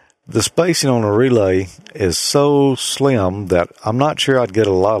the spacing on a relay is so slim that I'm not sure I'd get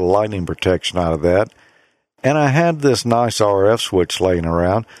a lot of lightning protection out of that. And I had this nice RF switch laying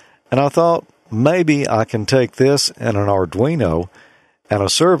around, and I thought maybe I can take this and an Arduino and a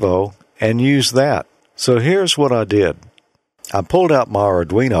servo and use that. So here's what I did. I pulled out my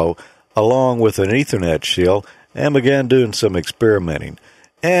Arduino along with an Ethernet shield and began doing some experimenting.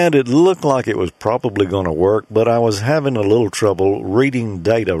 And it looked like it was probably going to work, but I was having a little trouble reading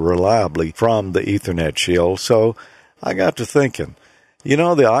data reliably from the Ethernet shield, so I got to thinking, you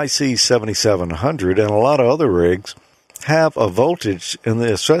know, the IC7700 and a lot of other rigs have a voltage in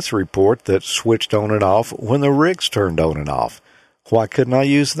the accessory port that's switched on and off when the rig's turned on and off. Why couldn't I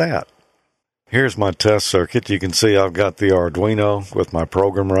use that? Here's my test circuit. You can see I've got the Arduino with my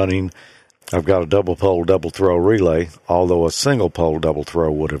program running. I've got a double-pole, double-throw relay, although a single-pole double-throw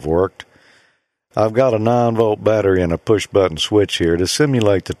would have worked. I've got a 9-volt battery and a push-button switch here to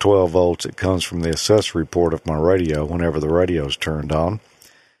simulate the 12 volts that comes from the accessory port of my radio whenever the radio's turned on.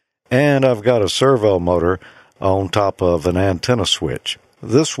 And I've got a servo motor on top of an antenna switch.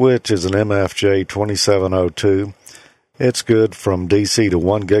 This switch is an MFJ 2702. It's good from DC to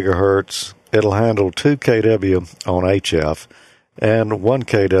 1 gigahertz. It'll handle 2 kW on HF. And 1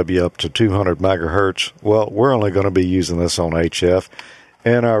 kW up to 200 megahertz. Well, we're only going to be using this on HF,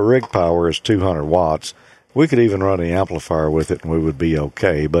 and our rig power is 200 watts. We could even run the amplifier with it and we would be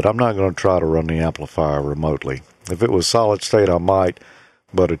okay, but I'm not going to try to run the amplifier remotely. If it was solid state, I might,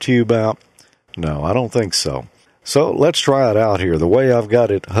 but a tube amp? No, I don't think so. So let's try it out here. The way I've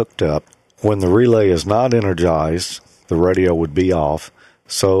got it hooked up, when the relay is not energized, the radio would be off,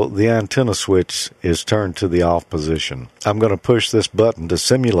 so the antenna switch is turned to the off position. I'm going to push this button to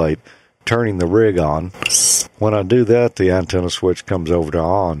simulate turning the rig on. When I do that, the antenna switch comes over to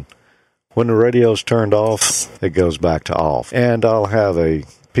on. When the radio's turned off, it goes back to off. And I'll have a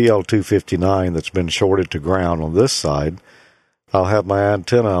PL259 that's been shorted to ground on this side. I'll have my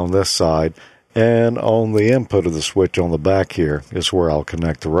antenna on this side, and on the input of the switch on the back here is where I'll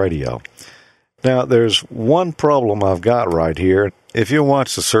connect the radio. Now, there's one problem I've got right here. If you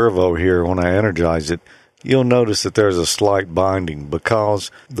watch the servo here when I energize it, you'll notice that there's a slight binding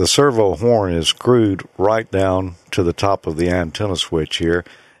because the servo horn is screwed right down to the top of the antenna switch here,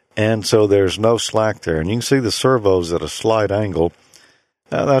 and so there's no slack there. And you can see the servo's at a slight angle.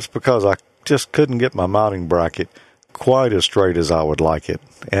 Now, that's because I just couldn't get my mounting bracket quite as straight as I would like it.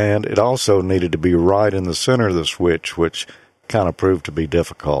 And it also needed to be right in the center of the switch, which kind of proved to be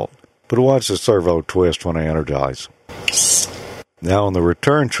difficult. But watch the servo twist when I energize. Now on the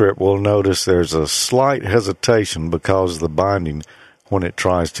return trip, we'll notice there's a slight hesitation because of the binding when it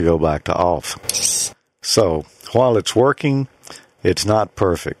tries to go back to off. So, while it's working, it's not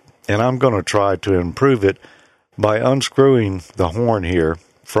perfect. And I'm going to try to improve it by unscrewing the horn here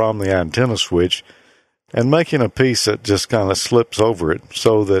from the antenna switch and making a piece that just kind of slips over it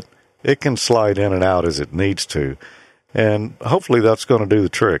so that it can slide in and out as it needs to. And hopefully that's going to do the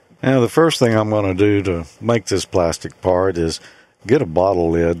trick. Now, the first thing I'm going to do to make this plastic part is get a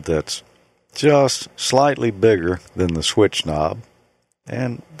bottle lid that's just slightly bigger than the switch knob.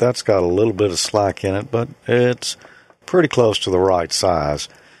 And that's got a little bit of slack in it, but it's pretty close to the right size.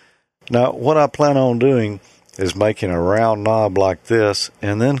 Now, what I plan on doing is making a round knob like this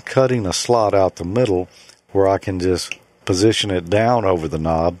and then cutting a slot out the middle where I can just position it down over the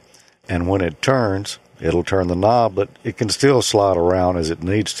knob, and when it turns, it'll turn the knob, but it can still slide around as it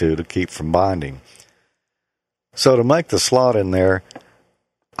needs to keep from binding. So to make the slot in there,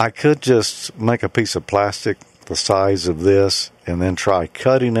 I could just make a piece of plastic the size of this and then try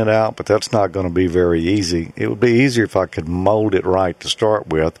cutting it out, but that's not going to be very easy. It would be easier if I could mold it right to start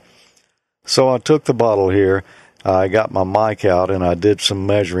with. So I took the bottle here, I got my mic out, and I did some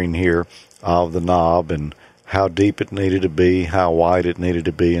measuring here of the knob and how deep it needed to be, how wide it needed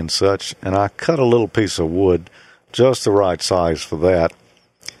to be, and such. And I cut a little piece of wood, just the right size for that.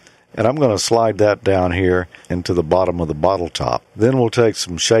 And I'm going to slide that down here into the bottom of the bottle top. Then we'll take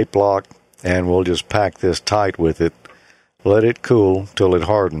some shape lock and we'll just pack this tight with it, let it cool till it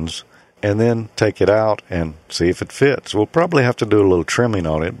hardens, and then take it out and see if it fits. We'll probably have to do a little trimming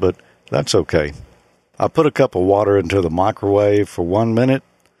on it, but that's okay. I put a cup of water into the microwave for 1 minute,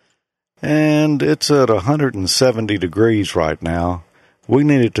 and it's at 170 degrees right now. We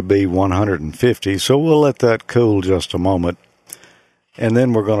need it to be 150, so we'll let that cool just a moment. And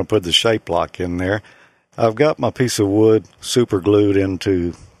then we're going to put the shape lock in there. I've got my piece of wood super glued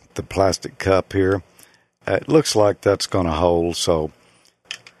into the plastic cup here. It looks like that's going to hold, so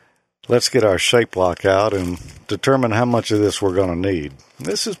let's get our shape lock out and determine how much of this we're going to need.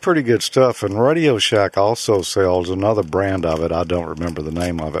 This is pretty good stuff, and Radio Shack also sells another brand of it. I don't remember the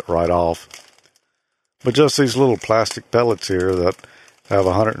name of it right off. But just these little plastic pellets here that have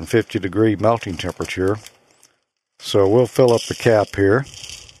 150 degree melting temperature. So we'll fill up the cap here.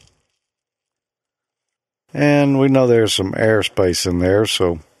 And we know there's some airspace in there,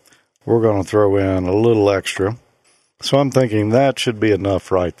 so we're going to throw in a little extra. So I'm thinking that should be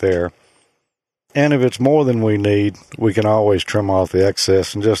enough right there. And if it's more than we need, we can always trim off the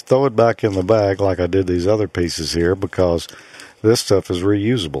excess and just throw it back in the bag like I did these other pieces here, because this stuff is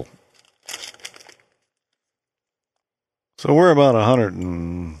reusable. So we're about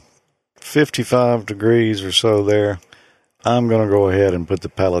 155 degrees or so there. I'm going to go ahead and put the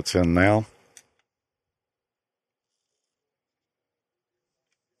pellets in now.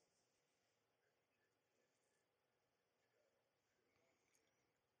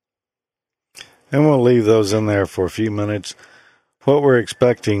 And we'll leave those in there for a few minutes. What we're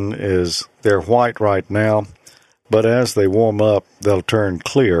expecting is they're white right now, but as they warm up, they'll turn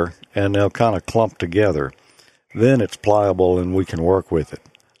clear and they'll kind of clump together. Then it's pliable and we can work with it.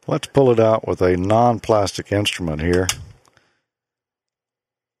 Let's pull it out with a non-plastic instrument here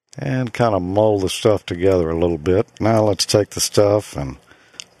and kind of mold the stuff together a little bit. Now let's take the stuff and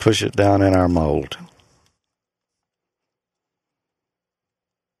push it down in our mold.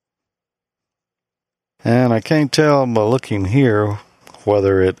 And I can't tell by looking here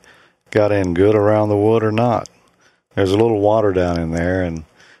whether it got in good around the wood or not. There's a little water down in there, and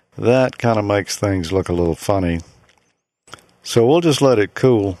that kind of makes things look a little funny. So we'll just let it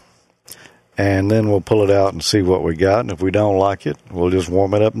cool, and then we'll pull it out and see what we got, and if we don't like it, we'll just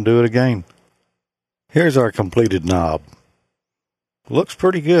warm it up and do it again. Here's our completed knob. Looks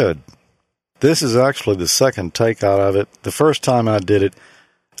pretty good. This is actually the second take out of it. The first time I did it,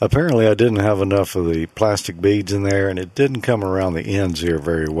 apparently I didn't have enough of the plastic beads in there, and it didn't come around the ends here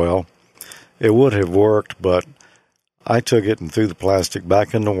very well. It would have worked, but I took it and threw the plastic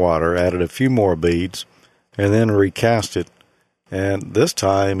back in the water, added a few more beads, and then recast it. And this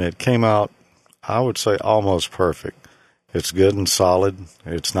time it came out, I would say, almost perfect. It's good and solid.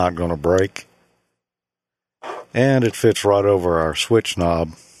 It's not going to break. And it fits right over our switch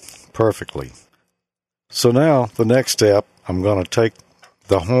knob perfectly. So now, the next step, I'm going to take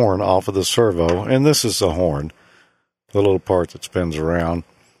the horn off of the servo, and this is the horn, the little part that spins around,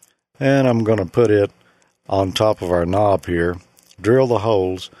 and I'm going to put it on top of our knob here, drill the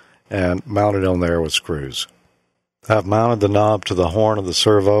holes, and mount it on there with screws. I've mounted the knob to the horn of the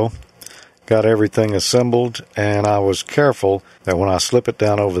servo, got everything assembled, and I was careful that when I slip it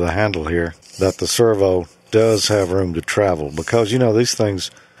down over the handle here, that the servo does have room to travel, because, you know, these things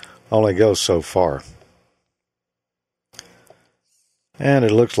only go so far. And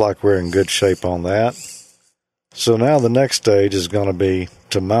it looks like we're in good shape on that. So now the next stage is going to be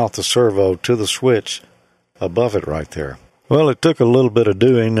to mount the servo to the switch above it right there. Well, it took a little bit of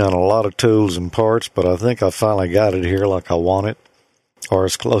doing and a lot of tools and parts, but I think I finally got it here like I want it, or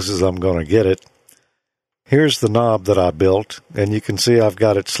as close as I'm going to get it. Here's the knob that I built, and you can see I've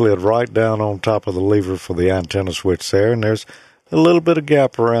got it slid right down on top of the lever for the antenna switch there, and there's a little bit of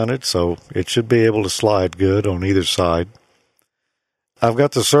gap around it, so it should be able to slide good on either side. I've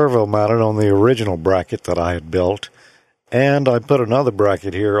got the servo mounted on the original bracket that I had built, and I put another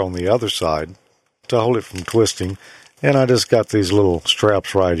bracket here on the other side to hold it from twisting, and I just got these little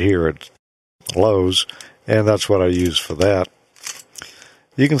straps right here at Lowe's, and that's what I use for that.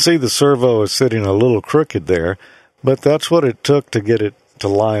 You can see the servo is sitting a little crooked there, but that's what it took to get it to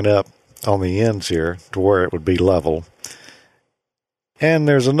line up on the ends here to where it would be level. And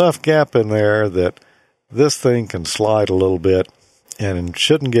there's enough gap in there that this thing can slide a little bit and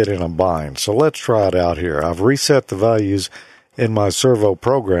shouldn't get in a bind. So let's try it out here. I've reset the values in my servo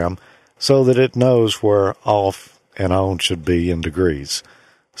program so that it knows where off and on should be in degrees.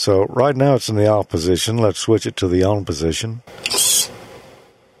 So right now it's in the off position. Let's switch it to the on position.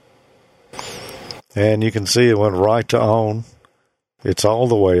 And you can see it went right to on. It's all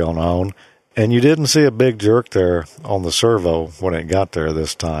the way on. And you didn't see a big jerk there on the servo when it got there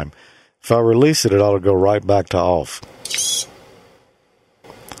this time. If I release it, it ought to go right back to off.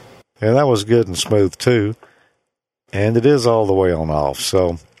 And that was good and smooth too. And it is all the way on off.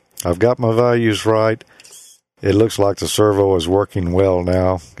 So I've got my values right. It looks like the servo is working well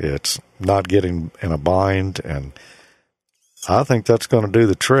now. It's not getting in a bind. And I think that's going to do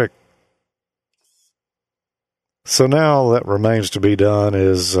the trick. So now that remains to be done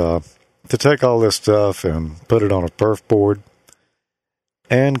is to take all this stuff and put it on a perf board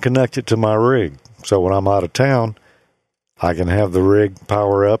and connect it to my rig. So when I'm out of town, I can have the rig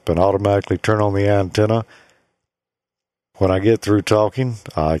power up and automatically turn on the antenna. When I get through talking,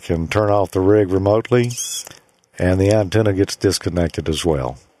 I can turn off the rig remotely, and the antenna gets disconnected as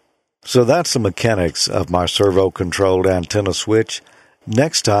well. So that's the mechanics of my servo-controlled antenna switch.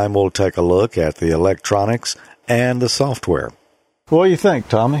 Next time, we'll take a look at the electronics and the software. What do you think,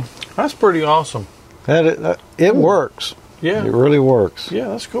 Tommy? That's pretty awesome. It works. Yeah. It really works. Yeah,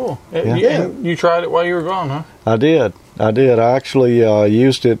 that's cool. Yeah. And you tried it while you were gone, huh? I did. I actually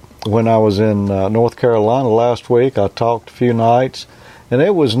used it when I was in North Carolina last week. I talked a few nights, and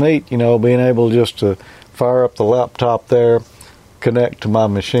it was neat, being able just to fire up the laptop there, connect to my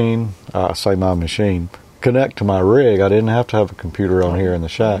machine. Connect to my rig. I didn't have to have a computer on here in the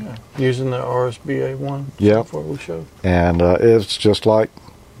shack. Yeah. Using the RSBA1 software we showed. And it's just like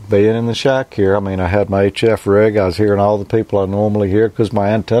being in the shack here. I mean, I had my HF rig. I was hearing all the people I normally hear because my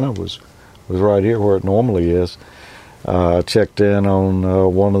antenna was right here where it normally is. I checked in on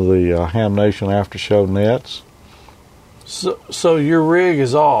one of the Ham Nation after show nets. So your rig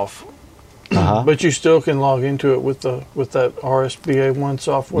is off, but you still can log into it with that RSBA1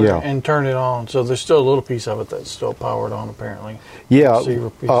 software and turn it on. So there's still a little piece of it that's still powered on, apparently. Yeah,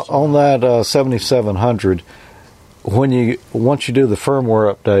 on that 7700, once you do the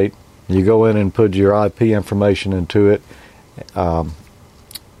firmware update, you go in and put your IP information into it.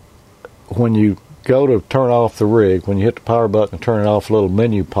 When you go to turn off the rig, when you hit the power button and turn it off, a little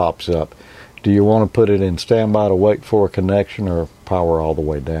menu pops up. do you want to put it in standby to wait for a connection or power all the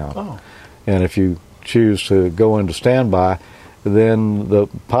way down? Oh. And if you choose to go into standby, then the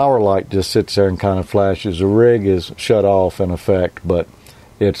power light just sits there and kind of flashes. The rig is shut off in effect, but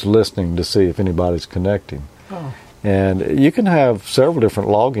it's listening to see if anybody's connecting. Oh. And you can have several different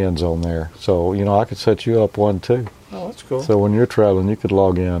logins on there. So, I could set you up one too. Oh, that's cool. So when you're traveling, you could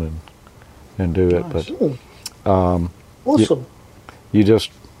log in and do it. Nice. But Awesome. You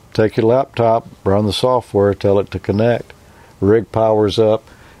just take your laptop, run the software, tell it to connect. Rig powers up,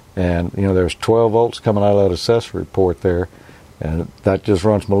 and there's 12 volts coming out of that accessory port there, and that just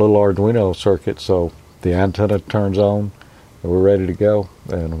runs my little Arduino circuit. So the antenna turns on, and we're ready to go.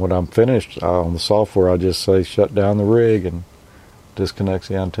 And when I'm finished on the software, I just say shut down the rig and disconnects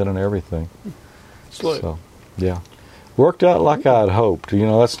the antenna and everything. Slick. So, yeah, worked out like I had hoped.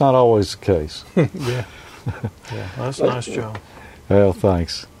 That's not always the case. Yeah. Yeah, that's a nice job. Well,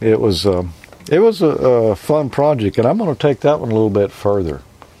 thanks. It was a fun project, and I'm going to take that one a little bit further.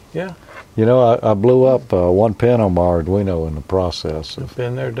 Yeah. I blew up one pin on my Arduino in the process.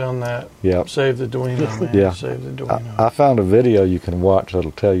 Been there, done that. Yep. Save the Arduino, man. Yeah. Save the Arduino. I found a video you can watch that'll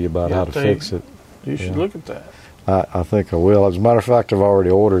tell you about how to fix it. You should look at that. I think I will. As a matter of fact, I've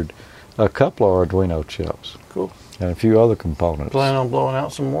already ordered a couple of Arduino chips. Cool. And a few other components. Plan on blowing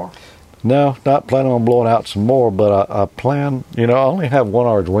out some more? No, not planning on blowing out some more, but I plan, I only have one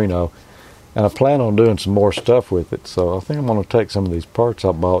Arduino, and I plan on doing some more stuff with it. So I think I'm going to take some of these parts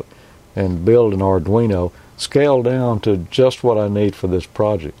I bought and build an Arduino, scale down to just what I need for this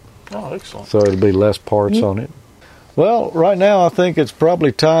project. Oh, excellent. So it'll be less parts on it. Well, right now I think it's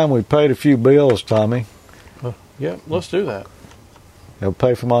probably time we paid a few bills, Tommy. Yeah, let's do that. It'll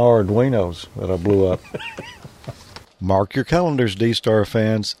pay for my Arduinos that I blew up. Mark your calendars, D-Star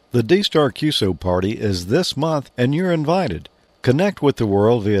fans. The D-Star QSO party is this month, and you're invited. Connect with the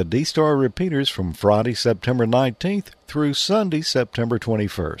world via D-Star repeaters from Friday, September 19th through Sunday, September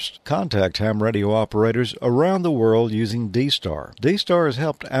 21st. Contact ham radio operators around the world using D-Star. D-Star has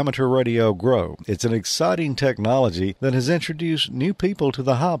helped amateur radio grow. It's an exciting technology that has introduced new people to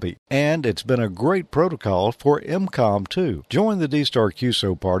the hobby, and it's been a great protocol for MCOM too. Join the D-Star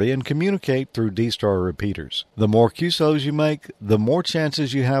QSO party and communicate through D-Star repeaters. The more QSOs you make, the more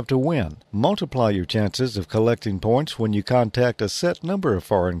chances you have to win. Multiply your chances of collecting points when you contact a set number of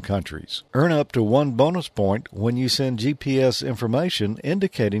foreign countries. Earn up to 1 bonus point when you send GPS information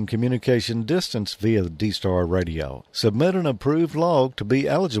indicating communication distance via D-Star radio. Submit an approved log to be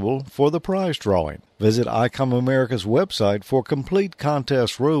eligible for the prize drawing. Visit ICOM America's website for complete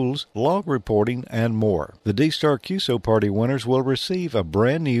contest rules, log reporting, and more. The D-Star QSO Party winners will receive a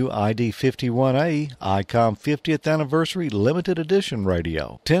brand new ID51A ICOM 50th Anniversary Limited Edition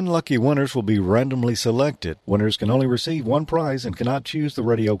radio. 10 lucky winners will be randomly selected. Winners can only receive one prize and cannot choose the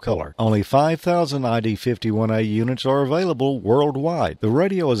radio color. Only 5,000 ID51A units are available worldwide. The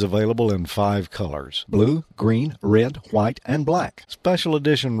radio is available in 5 colors: blue, green, red, white, and black. Special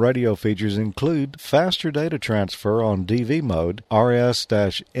edition radio features include faster data transfer on DV mode,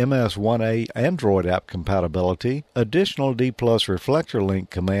 RS-MS1A Android app compatibility, additional D+ reflector link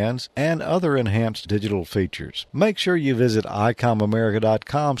commands, and other enhanced digital features. Make sure you visit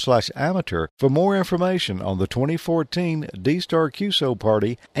icomamerica.com/amateur for more information on the 2014 D-Star QSO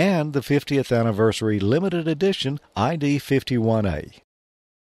Party and the 50th Anniversary Limited Edition ID51A.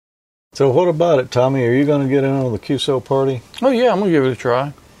 So what about it, Tommy? Are you going to get in on the QSO Party? Oh, yeah, I'm going to give it a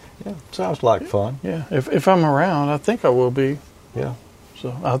try. Yeah, sounds like fun. Yeah, if I'm around, I think I will be. Yeah.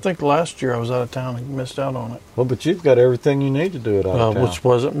 So I think last year I was out of town and missed out on it. Well, but you've got everything you need to do it out of town. Which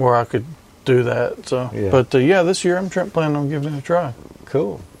wasn't where I could do that. So, yeah. But this year I'm planning on giving it a try.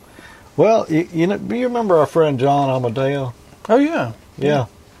 Cool. Well, you remember our friend John Amadeo? Oh yeah. Yeah.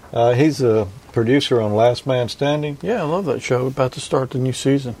 He's a producer on Last Man Standing. Yeah, I love that show. About to start the new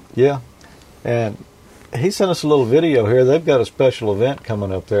season. Yeah, and he sent us a little video here. They've got a special event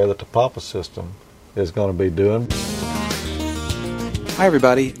coming up there that the Papa System is going to be doing. Hi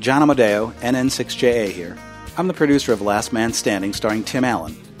everybody, John Amadeo, NN6JA here. I'm the producer of Last Man Standing starring Tim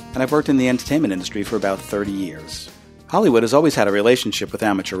Allen, and I've worked in the entertainment industry for about 30 years. Hollywood has always had a relationship with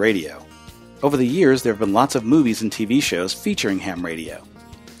amateur radio. Over the years, there have been lots of movies and TV shows featuring ham radio.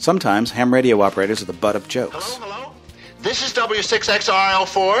 Sometimes ham radio operators are the butt of jokes. Hello? This is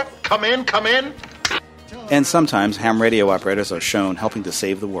W6XRL4. Come in, come in. And sometimes ham radio operators are shown helping to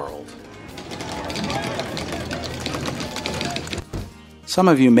save the world. Some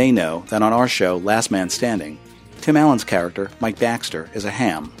of you may know that on our show, Last Man Standing, Tim Allen's character, Mike Baxter, is a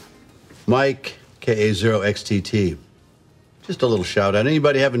ham. Mike, KA0XTT. Just a little shout out.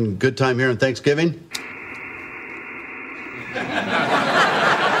 Anybody having a good time here on Thanksgiving?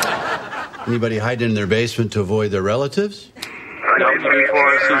 Anybody hiding in their basement to avoid their relatives?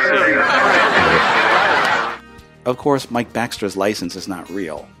 Of course, Mike Baxter's license is not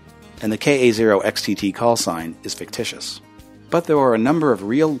real, and the KA0XTT call sign is fictitious. But there are a number of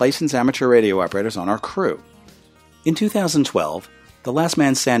real licensed amateur radio operators on our crew. In 2012, the Last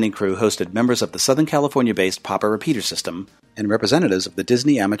Man Standing crew hosted members of the Southern California-based Papa Repeater System and representatives of the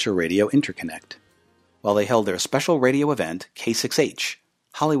Disney Amateur Radio Interconnect, while they held their special radio event, K6H,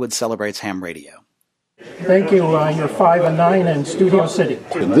 Hollywood Celebrates Ham Radio. Thank you. You're 5 and 9 in Studio City.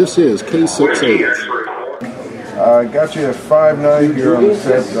 And this is K6H. Got you at 5'9", here on the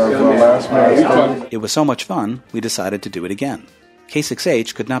set of Last Man Standing. It was so much fun, we decided to do it again.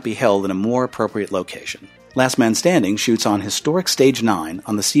 K6H could not be held in a more appropriate location. Last Man Standing shoots on historic Stage 9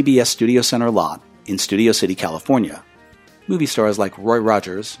 on the CBS Studio Center lot in Studio City, California. Movie stars like Roy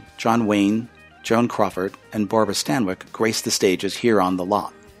Rogers, John Wayne, Joan Crawford, and Barbara Stanwyck graced the stages here on the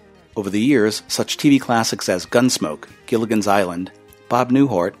lot. Over the years, such TV classics as Gunsmoke, Gilligan's Island, Bob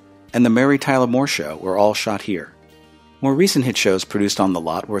Newhart, and The Mary Tyler Moore Show were all shot here. More recent hit shows produced on the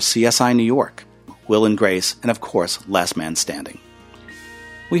lot were CSI New York, Will and Grace, and of course, Last Man Standing.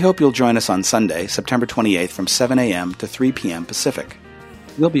 We hope you'll join us on Sunday, September 28th from 7 a.m. to 3 p.m. Pacific.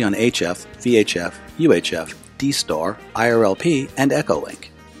 We'll be on HF, VHF, UHF, D-Star, IRLP, and Echolink.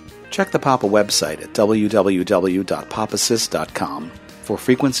 Check the Papa website at www.papasys.com for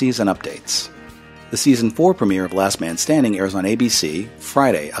frequencies and updates. The Season 4 premiere of Last Man Standing airs on ABC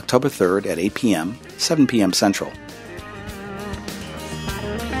Friday, October 3rd at 8 p.m., 7 p.m. Central.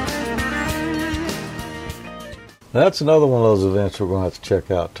 That's another one of those events we're going to have to check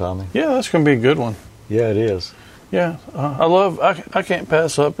out, Tommy. Yeah, that's going to be a good one. Yeah, it is. Yeah, I can't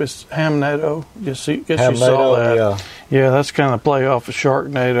pass up. It's Hamnado. You saw that. Yeah, that's kind of play off of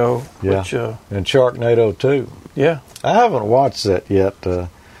Sharknado. Yeah, which, and Sharknado too. Yeah. I haven't watched that yet.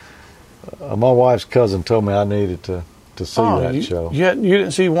 My wife's cousin told me I needed to see that show. You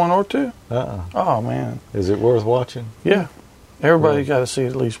didn't see 1 or 2? Oh, man. Is it worth watching? Yeah. Everybody's got to see it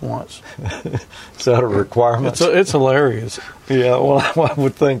at least once. Is that a requirement? It's hilarious. Yeah, well, I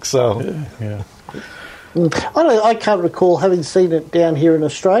would think so. Yeah. I can't recall having seen it down here in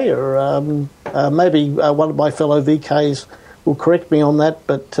Australia. Maybe one of my fellow VKs will correct me on that,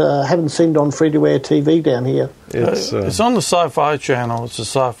 but haven't seen it on free-to-air TV down here. It's on the Sci-Fi channel. It's a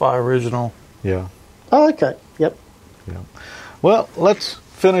Sci-Fi original. Yeah. Oh, okay. Yep. Yeah. Well, let's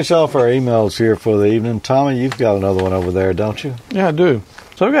finish off our emails here for the evening. Tommy, you've got another one over there, don't you? Yeah, I do.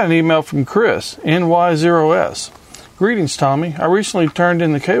 So I've got an email from Chris, NY0S. Greetings, Tommy. I recently turned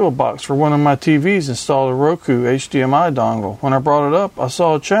in the cable box for one of my TVs, installed a Roku HDMI dongle. When I brought it up, I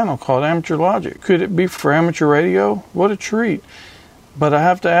saw a channel called Amateur Logic. Could it be for amateur radio? What a treat. But I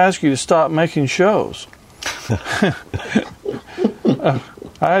have to ask you to stop making shows.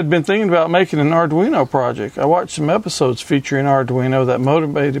 I had been thinking about making an Arduino project. I watched some episodes featuring Arduino that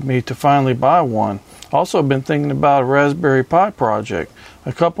motivated me to finally buy one. Also been thinking about a Raspberry Pi project.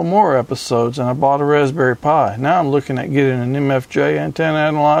 A couple more episodes and I bought a Raspberry Pi. Now I'm looking at getting an MFJ antenna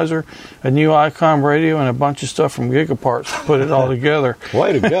analyzer, a new ICOM radio, and a bunch of stuff from Gigaparts to put it all together.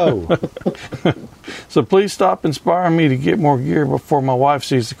 Way to go. So please stop inspiring me to get more gear before my wife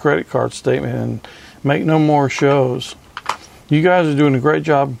sees the credit card statement and make no more shows. You guys are doing a great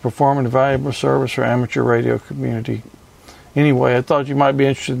job of performing a valuable service for amateur radio community. Anyway, I thought you might be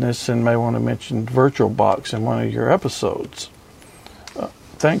interested in this and may want to mention VirtualBox in one of your episodes.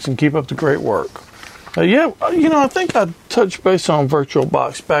 Thanks and keep up the great work. I think I touched base on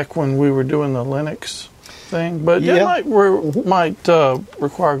VirtualBox back when we were doing the Linux thing, but it might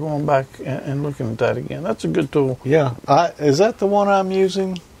require going back and looking at that again. That's a good tool. Yeah. Is that the one I'm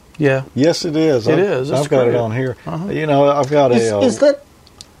using? Yeah. Yes, it is. It is. I've got it on here. I've got Is that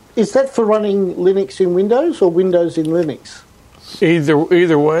for running Linux in Windows or Windows in Linux?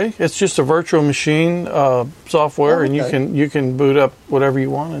 Either way, it's just a virtual machine software, and you can boot up whatever you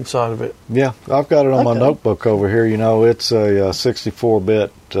want inside of it. Yeah, I've got it on my notebook over here. It's a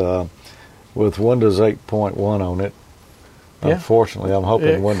 64-bit with Windows 8.1 on it. Yeah. Unfortunately, I'm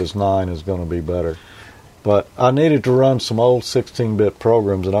hoping Windows 9 is going to be better. But I needed to run some old 16-bit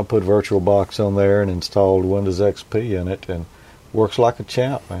programs, and I put VirtualBox on there and installed Windows XP in it, and works like a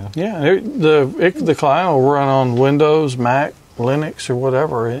champ, man. Yeah, the client will run on Windows, Mac, Linux, or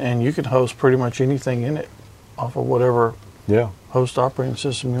whatever, and you can host pretty much anything in it off of whatever host operating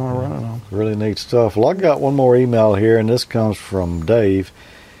system you want to run it on. Really neat stuff. Well, I got one more email here, and this comes from Dave,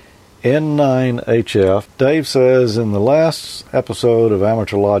 N9HF. Dave says, in the last episode of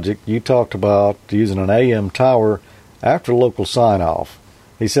Amateur Logic, you talked about using an AM tower after local sign-off.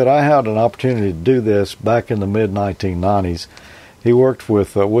 He said, I had an opportunity to do this back in the mid-1990s, He worked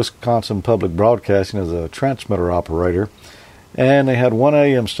with Wisconsin Public Broadcasting as a transmitter operator, and they had one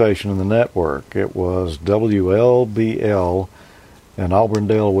AM station in the network. It was WLBL in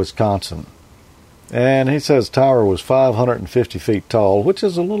Auburndale, Wisconsin. And he says tower was 550 feet tall, which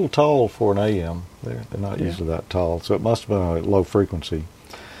is a little tall for an AM. They're not usually that tall, so it must have been a low frequency.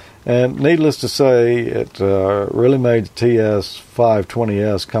 And needless to say, it really made the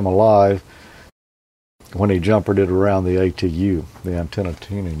TS520S come alive when he jumpered it around the ATU, the antenna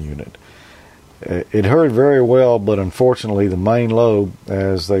tuning unit. It heard very well, but unfortunately the main lobe,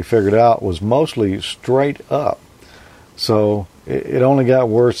 as they figured out, was mostly straight up. So it only got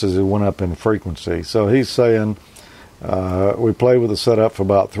worse as it went up in frequency. So he's saying we played with the setup for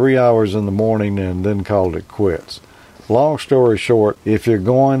about 3 hours in the morning and then called it quits. Long story short, if you're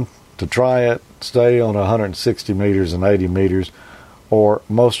going to try it, stay on 160 meters and 80 meters, or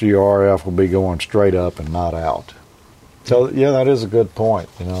most of your RF will be going straight up and not out. So, yeah, that is a good point,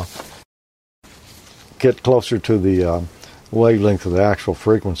 you know. Get closer to the wavelength of the actual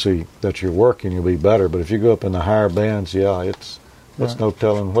frequency that you're working, you'll be better. But if you go up in the higher bands, yeah, it's no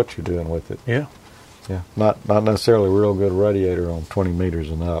telling what you're doing with it. Yeah. Yeah, not necessarily a real good radiator on 20 meters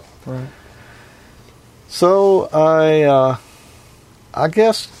and up. Right. So I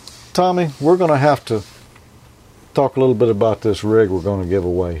guess, Tommy, we're going to have to talk a little bit about this rig we're going to give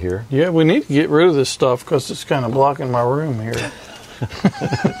away here. Yeah, we need to get rid of this stuff because it's kind of blocking my room here.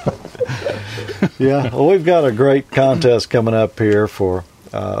 Yeah, well, we've got a great contest coming up here for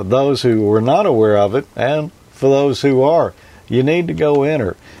those who were not aware of it, and for those who are. You need to go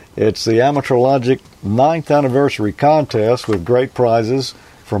enter. It's the Amateur Logic 9th Anniversary Contest with great prizes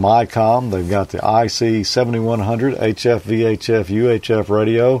from ICOM. They've got the IC 7100 HF VHF UHF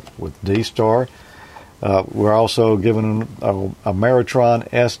radio with D-Star. We're also giving a Meritron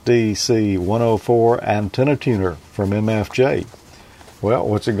SDC 104 antenna tuner from MFJ. Well,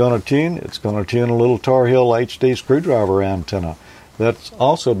 what's it going to tune? It's going to tune a little Tar Heel HD screwdriver antenna. That's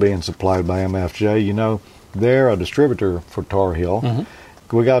also being supplied by MFJ. You know, they're a distributor for Tar Heel.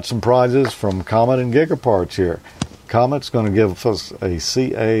 Mm-hmm. We got some prizes from Comet and Gigaparts here. Comet's going to give us a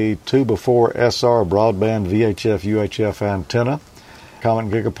CA 2x4 SR broadband VHF UHF antenna.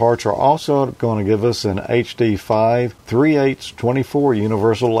 Comet and Gigaparts are also going to give us an HD5 3/8/24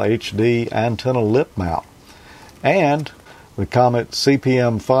 universal HD antenna lip mount. And the Comet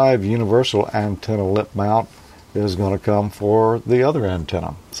CPM5 universal antenna lip mount is going to come for the other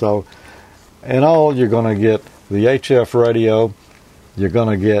antenna. So in all, you're going to get the HF radio, you're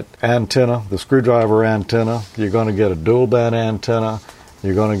going to get antenna, the screwdriver antenna, you're going to get a dual band antenna,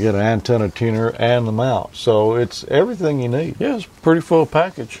 you're going to get an antenna tuner and the mount. So it's everything you need. Yeah, it's a pretty full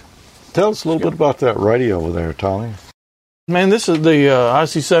package. Tell us a little bit about that radio over there, Tommy. Man, this is the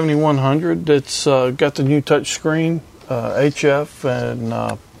IC 7100. It's got the new touch screen, HF and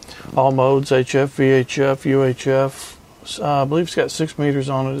all modes, HF, VHF, UHF. I believe it's got 6 meters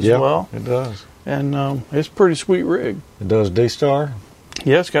on it as well. It does. And it's a pretty sweet rig. It does D-Star?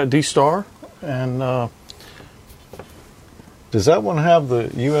 Yeah, it's got D-Star. And does that one have the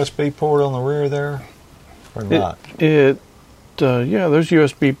USB port on the rear there or not? Yeah, there's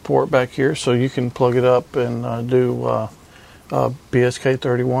USB port back here, so you can plug it up and do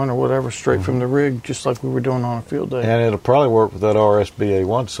BSK31 or whatever straight from the rig, just like we were doing on a field day. And it'll probably work with that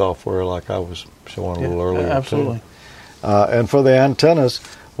RSBA1 software like I was showing a little earlier. Absolutely. And for the antennas,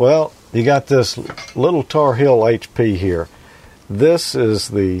 well, you got this little Tar Heel HP here. This is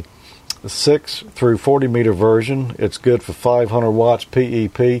the 6 through 40 meter version. It's good for 500 watts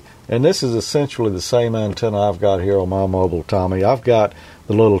PEP, and this is essentially the same antenna I've got here on my mobile, Tommy. I've got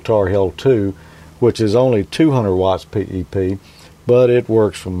the little Tar Heel 2, which is only 200 watts PEP, but it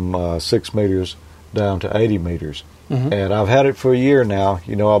works from 6 meters down to 80 meters. Mm-hmm. And I've had it for a year now.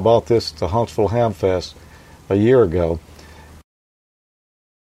 You know, I bought this at the Huntsville Hamfest a year ago.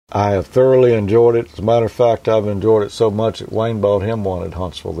 I have thoroughly enjoyed it. As a matter of fact, I've enjoyed it so much that Wayne bought him one at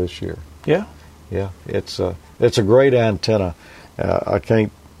Huntsville this year. Yeah? Yeah, it's a great antenna. I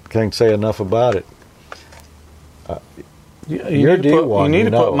can't say enough about it. You need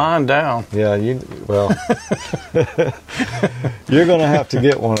to put mine down. Yeah, well, you're going to have to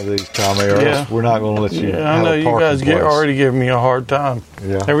get one of these, Tommy, or else we're not going to let you. Yeah, I know you guys already give me a hard time.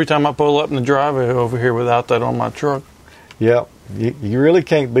 Yeah. Every time I pull up in the driveway over here without that on my truck. Yeah, you really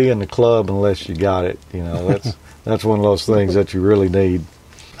can't be in the club unless you got it. You know, that's one of those things that you really need.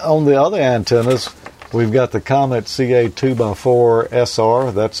 On the other antennas, we've got the Comet CA 2x4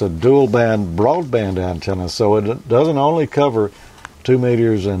 SR. That's a dual band broadband antenna, so it doesn't only cover 2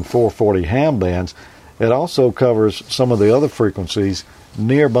 meters and 440 ham bands. It also covers some of the other frequencies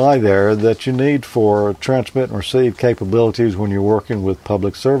nearby there that you need for transmit and receive capabilities when you're working with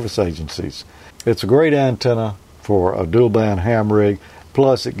public service agencies. It's a great antenna for a dual band ham rig,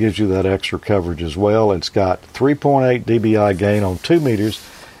 plus it gives you that extra coverage as well. It's got 3.8 dBi gain on 2 meters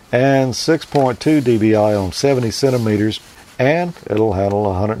and 6.2 dBi on 70 centimeters, and it'll handle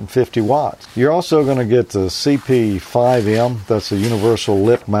 150 watts. You're also going to get the CP5M. That's a universal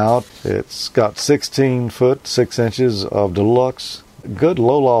lip mount. It's got 16 foot 6 inches of deluxe, good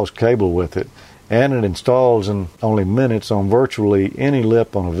low-loss cable with it, and it installs in only minutes on virtually any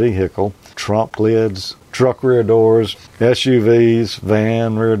lip on a vehicle. Trunk lids, truck rear doors, SUVs,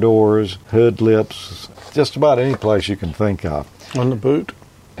 van rear doors, hood lips, just about any place you can think of. On the boot?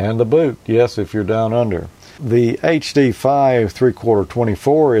 And the boot, yes, if you're down under. The HD5 3/4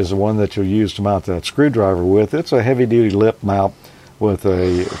 24 is the one that you'll use to mount that screwdriver with. It's a heavy-duty lip mount with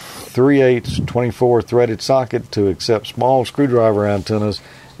a 3/8 24 threaded socket to accept small screwdriver antennas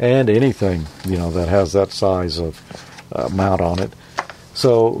and anything, that has that size of mount on it.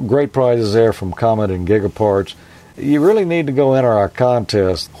 So great prizes there from Comet and Gigaparts. You really need to go enter our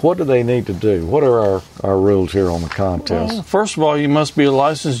contest. What do they need to do? What are our rules here on the contest? Well, first of all, you must be a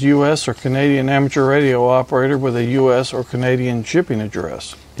licensed U.S. or Canadian amateur radio operator with a U.S. or Canadian shipping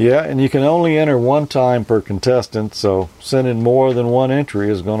address. Yeah, and you can only enter one time per contestant, so sending more than one entry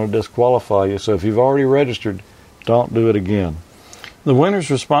is going to disqualify you. So if you've already registered, don't do it again. The winner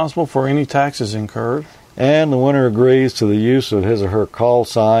is responsible for any taxes incurred. And the winner agrees to the use of his or her call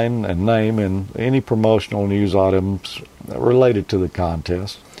sign and name in any promotional news items related to the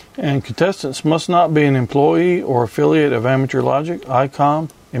contest. And contestants must not be an employee or affiliate of Amateur Logic, ICOM,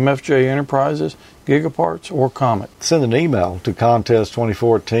 MFJ Enterprises, Gigaparts, or Comet. Send an email to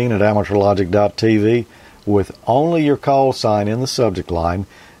contest2014@amateurlogic.tv with only your call sign in the subject line.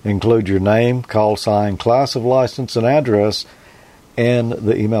 Include your name, call sign, class of license, and address and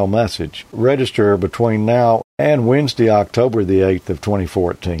the email message. Register between now and Wednesday, October the 8th of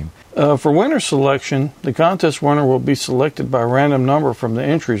 2014. For winner selection, the contest winner will be selected by random number from the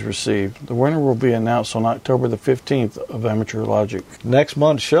entries received. The winner will be announced on October the 15th of Amateur Logic. Next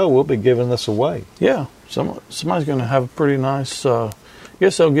month's show, we'll be giving this away. Yeah, somebody's going to have a pretty nice, I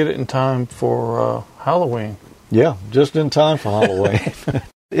guess they'll get it in time for Halloween. Yeah, just in time for Halloween.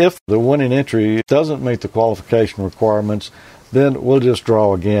 If the winning entry doesn't meet the qualification requirements, then we'll just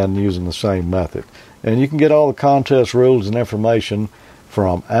draw again using the same method. And you can get all the contest rules and information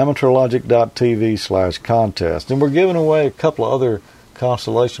from amateurlogic.tv/contest. And we're giving away a couple of other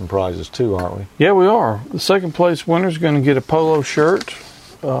consolation prizes too, aren't we? Yeah, we are. The second place winner is going to get a polo shirt.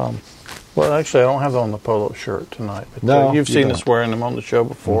 Well, actually, I don't have on the polo shirt tonight. But no, you've seen us wearing them on the show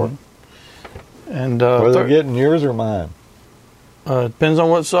before. Mm-hmm. And are they getting yours or mine? Depends on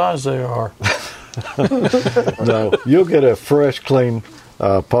what size they are. No, you'll get a fresh, clean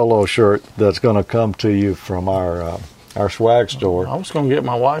polo shirt that's going to come to you from our swag store. I was going to get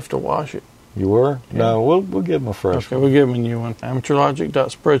my wife to wash it. You were? Yeah. No, we'll give them a fresh one. Okay, we're giving you one.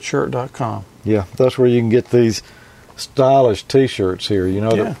 AmateurLogic.spreadshirt.com. Yeah, that's where you can get these stylish T-shirts here.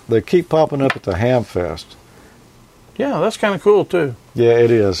 They keep popping up at the Hamfest. Yeah, that's kind of cool, too. Yeah, it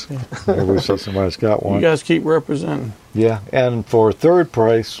is. Yeah. We see somebody's got one. You guys keep representing. Yeah, and for third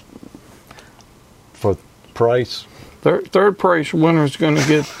place, third prize winner is going to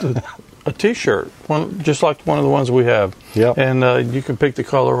get a T-shirt, one just like one of the ones we have. Yep. And you can pick the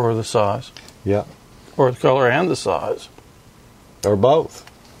color or the size. Yeah. Or the color and the size. Or both.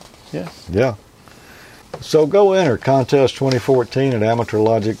 Yeah. Yeah. So go enter contest 2014 at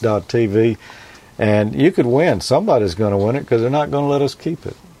amateurlogic.tv, and you could win. Somebody's going to win it because they're not going to let us keep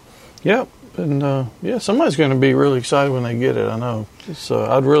it. Yep. And somebody's going to be really excited when they get it. I know.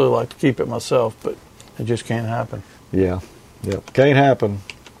 I'd really like to keep it myself, but it just can't happen. Yeah. Yep. Can't happen.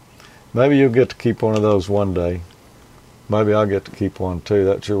 Maybe you'll get to keep one of those one day. Maybe I'll get to keep one too.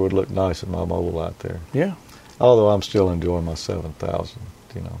 That sure would look nice in my mobile out there. Yeah. Although I'm still enjoying my 7000.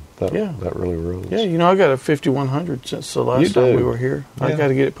 That really rules. Yeah, I got a 5100 since the last time we were here. Yeah. I got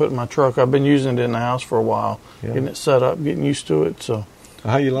to get it put in my truck. I've been using it in the house for a while, getting it set up, getting used to it. So.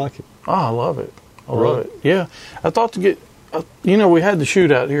 How you like it? Oh, I love it. I love it. Yeah. I thought to get, we had the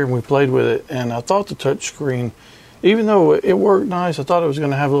shootout here and we played with it, and I thought the touch screen, even though it worked nice, I thought it was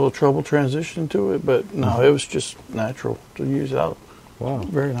going to have a little trouble transitioning to it, but no, it was just natural to use out. Wow.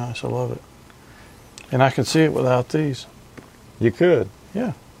 Very nice. I love it. And I can see it without these. You could?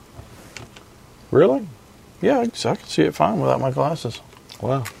 Yeah. Really? Yeah, I can see it fine without my glasses.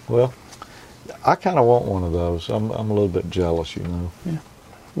 Wow. Well, I kind of want one of those. I'm a little bit jealous, Yeah.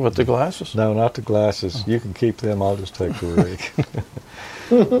 What, the glasses? No, not the glasses. You can keep them. I'll just take the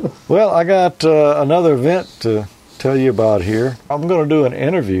rig. Well, I got another event to tell you about here. I'm going to do an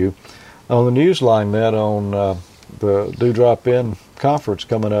interview on the Newsline Net on the Do Drop In conference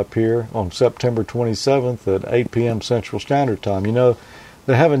coming up here on September 27th at 8 p.m. Central Standard Time. You know,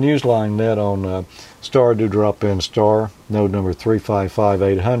 they have a Newsline Net on Star Do Drop In Star, node number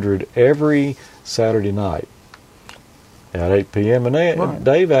 355800, every Saturday night at 8 p.m. And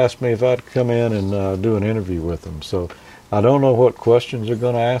Dave asked me if I'd come in and do an interview with them. So I don't know what questions they're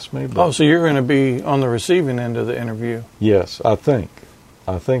going to ask me. But so you're going to be on the receiving end of the interview? Yes, I think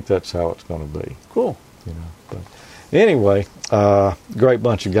that's how it's going to be. Cool. You know, but anyway, great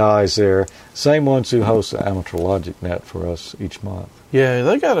bunch of guys there. Same ones who host the Amateur Logic Net for us each month. Yeah,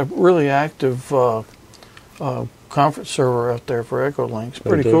 they got a really active conference server out there for Echolinks.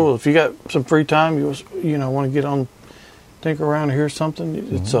 Pretty cool. If you got some free time, you want to get on, think around, hear something.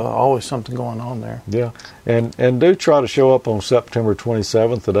 It's always something going on there. Yeah, and do try to show up on September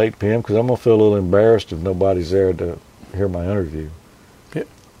 27th at 8 p.m. because I'm gonna feel a little embarrassed if nobody's there to hear my interview. Yeah,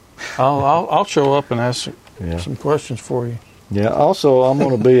 I'll show up and ask some questions for you. Yeah. Also, I'm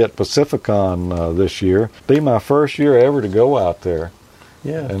going to be at Pacificon this year. Be my first year ever to go out there.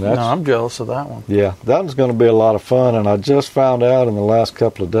 Yeah, and I'm jealous of that one. Yeah, that one's going to be a lot of fun, and I just found out in the last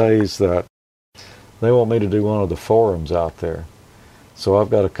couple of days that they want me to do one of the forums out there. So I've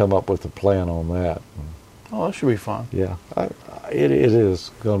got to come up with a plan on that. Oh, that should be fun. Yeah, it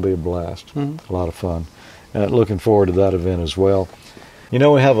is going to be a blast. A lot of fun. And looking forward to that event as well. You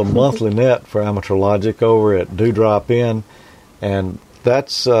know, we have a monthly net for Amateur Logic over at Do Drop In, and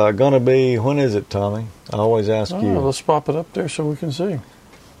that's going to be, when is it, Tommy? I always ask you. Let's pop it up there so we can see.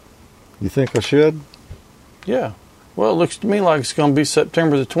 You think I should? Yeah. Well, it looks to me like it's going to be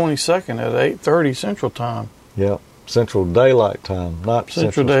September the 22nd at 8:30 Central Time. Yeah, Central Daylight Time, not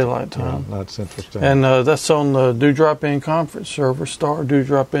Central Daylight Time. Yeah, not Central Standard. And that's on the Do Drop In conference server, Star, Do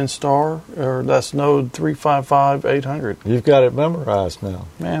Drop In Star, or that's node 355800. You've got it memorized now.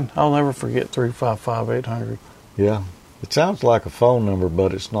 Man, I'll never forget 355800. Yeah. It sounds like a phone number,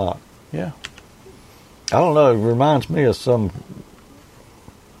 but it's not. Yeah. I don't know. It reminds me of some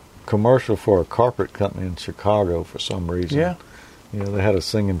commercial for a carpet company in Chicago for some reason. Yeah. You know, they had a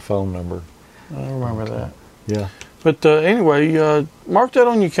singing phone number. I remember that. Yeah. But anyway, mark that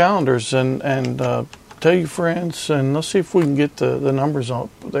on your calendars and tell your friends, and let's see if we can get the numbers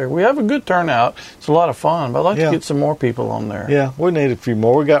up there. We have a good turnout. It's a lot of fun, but I'd like to get some more people on there. Yeah, we need a few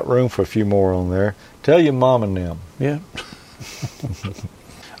more. We got room for a few more on there. Tell your mom and them. Yeah.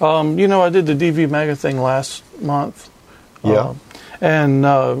 I did the DV Mega thing last month. Yeah. And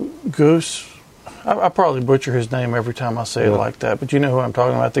Goose, I probably butcher his name every time I say it like that, but you know who I'm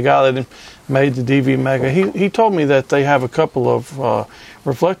talking about. The guy that made the DV Mega. He told me that they have a couple of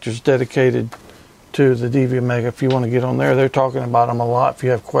reflectors dedicated to the DV Mega. If you want to get on there, they're talking about them a lot if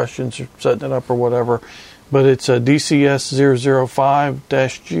you have questions or setting it up or whatever. But it's a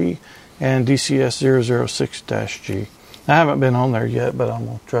DCS-005-G and DCS-006-G. I haven't been on there yet, but I'm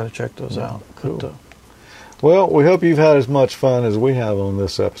going to try to check those out. Cool. But, well, we hope you've had as much fun as we have on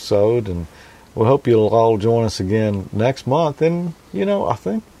this episode, and we hope you'll all join us again next month. And, I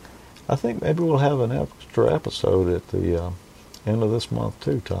think maybe we'll have an extra episode at the end of this month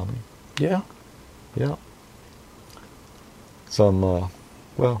too, Tommy. Yeah. Yeah. Some,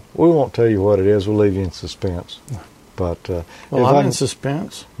 we won't tell you what it is. We'll leave you in suspense. But I'm in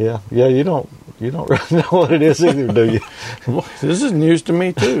suspense. Yeah. You don't really know what it is either, do you? This is news to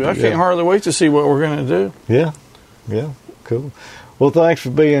me too. I can't hardly wait to see what we're going to do. Yeah. Cool. Well, thanks for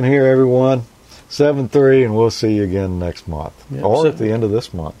being here, everyone. 7-3, and we'll see you again next month, or at the end of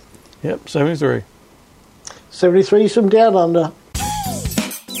this month. Yep, 73. 73 from Down Under.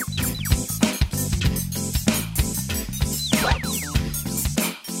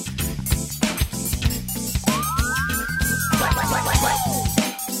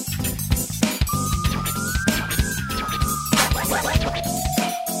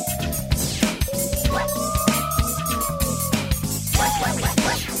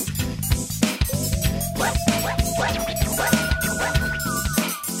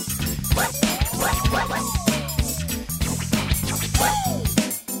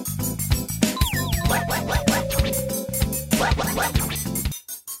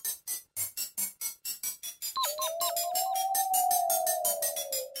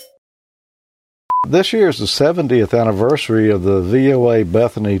 This year is the 70th anniversary of the VOA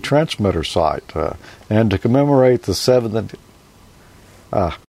Bethany transmitter site, and to commemorate the 70th...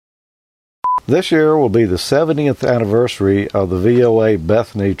 This year will be the 70th anniversary of the VOA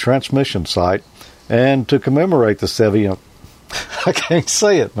Bethany transmission site, and to commemorate the 70th... I can't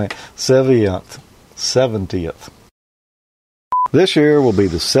say it, man. 70th. This year will be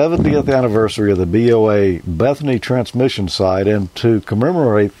the 70th anniversary of the BOA Bethany transmission site, and to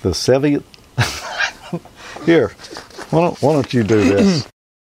commemorate the 70th... Here, why don't you do this?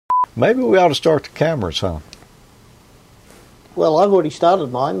 Maybe we ought to start the cameras, huh? Well, I've already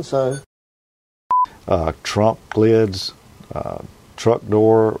started mine, so... Trunk lids, truck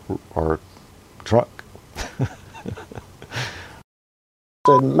door, or trunk...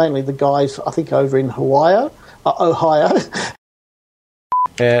 And mainly the guys, I think, over in Ohio.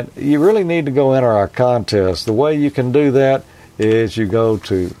 And you really need to go enter our contest. The way you can do that is you go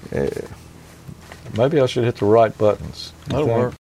to... maybe I should hit the right buttons. That'll work.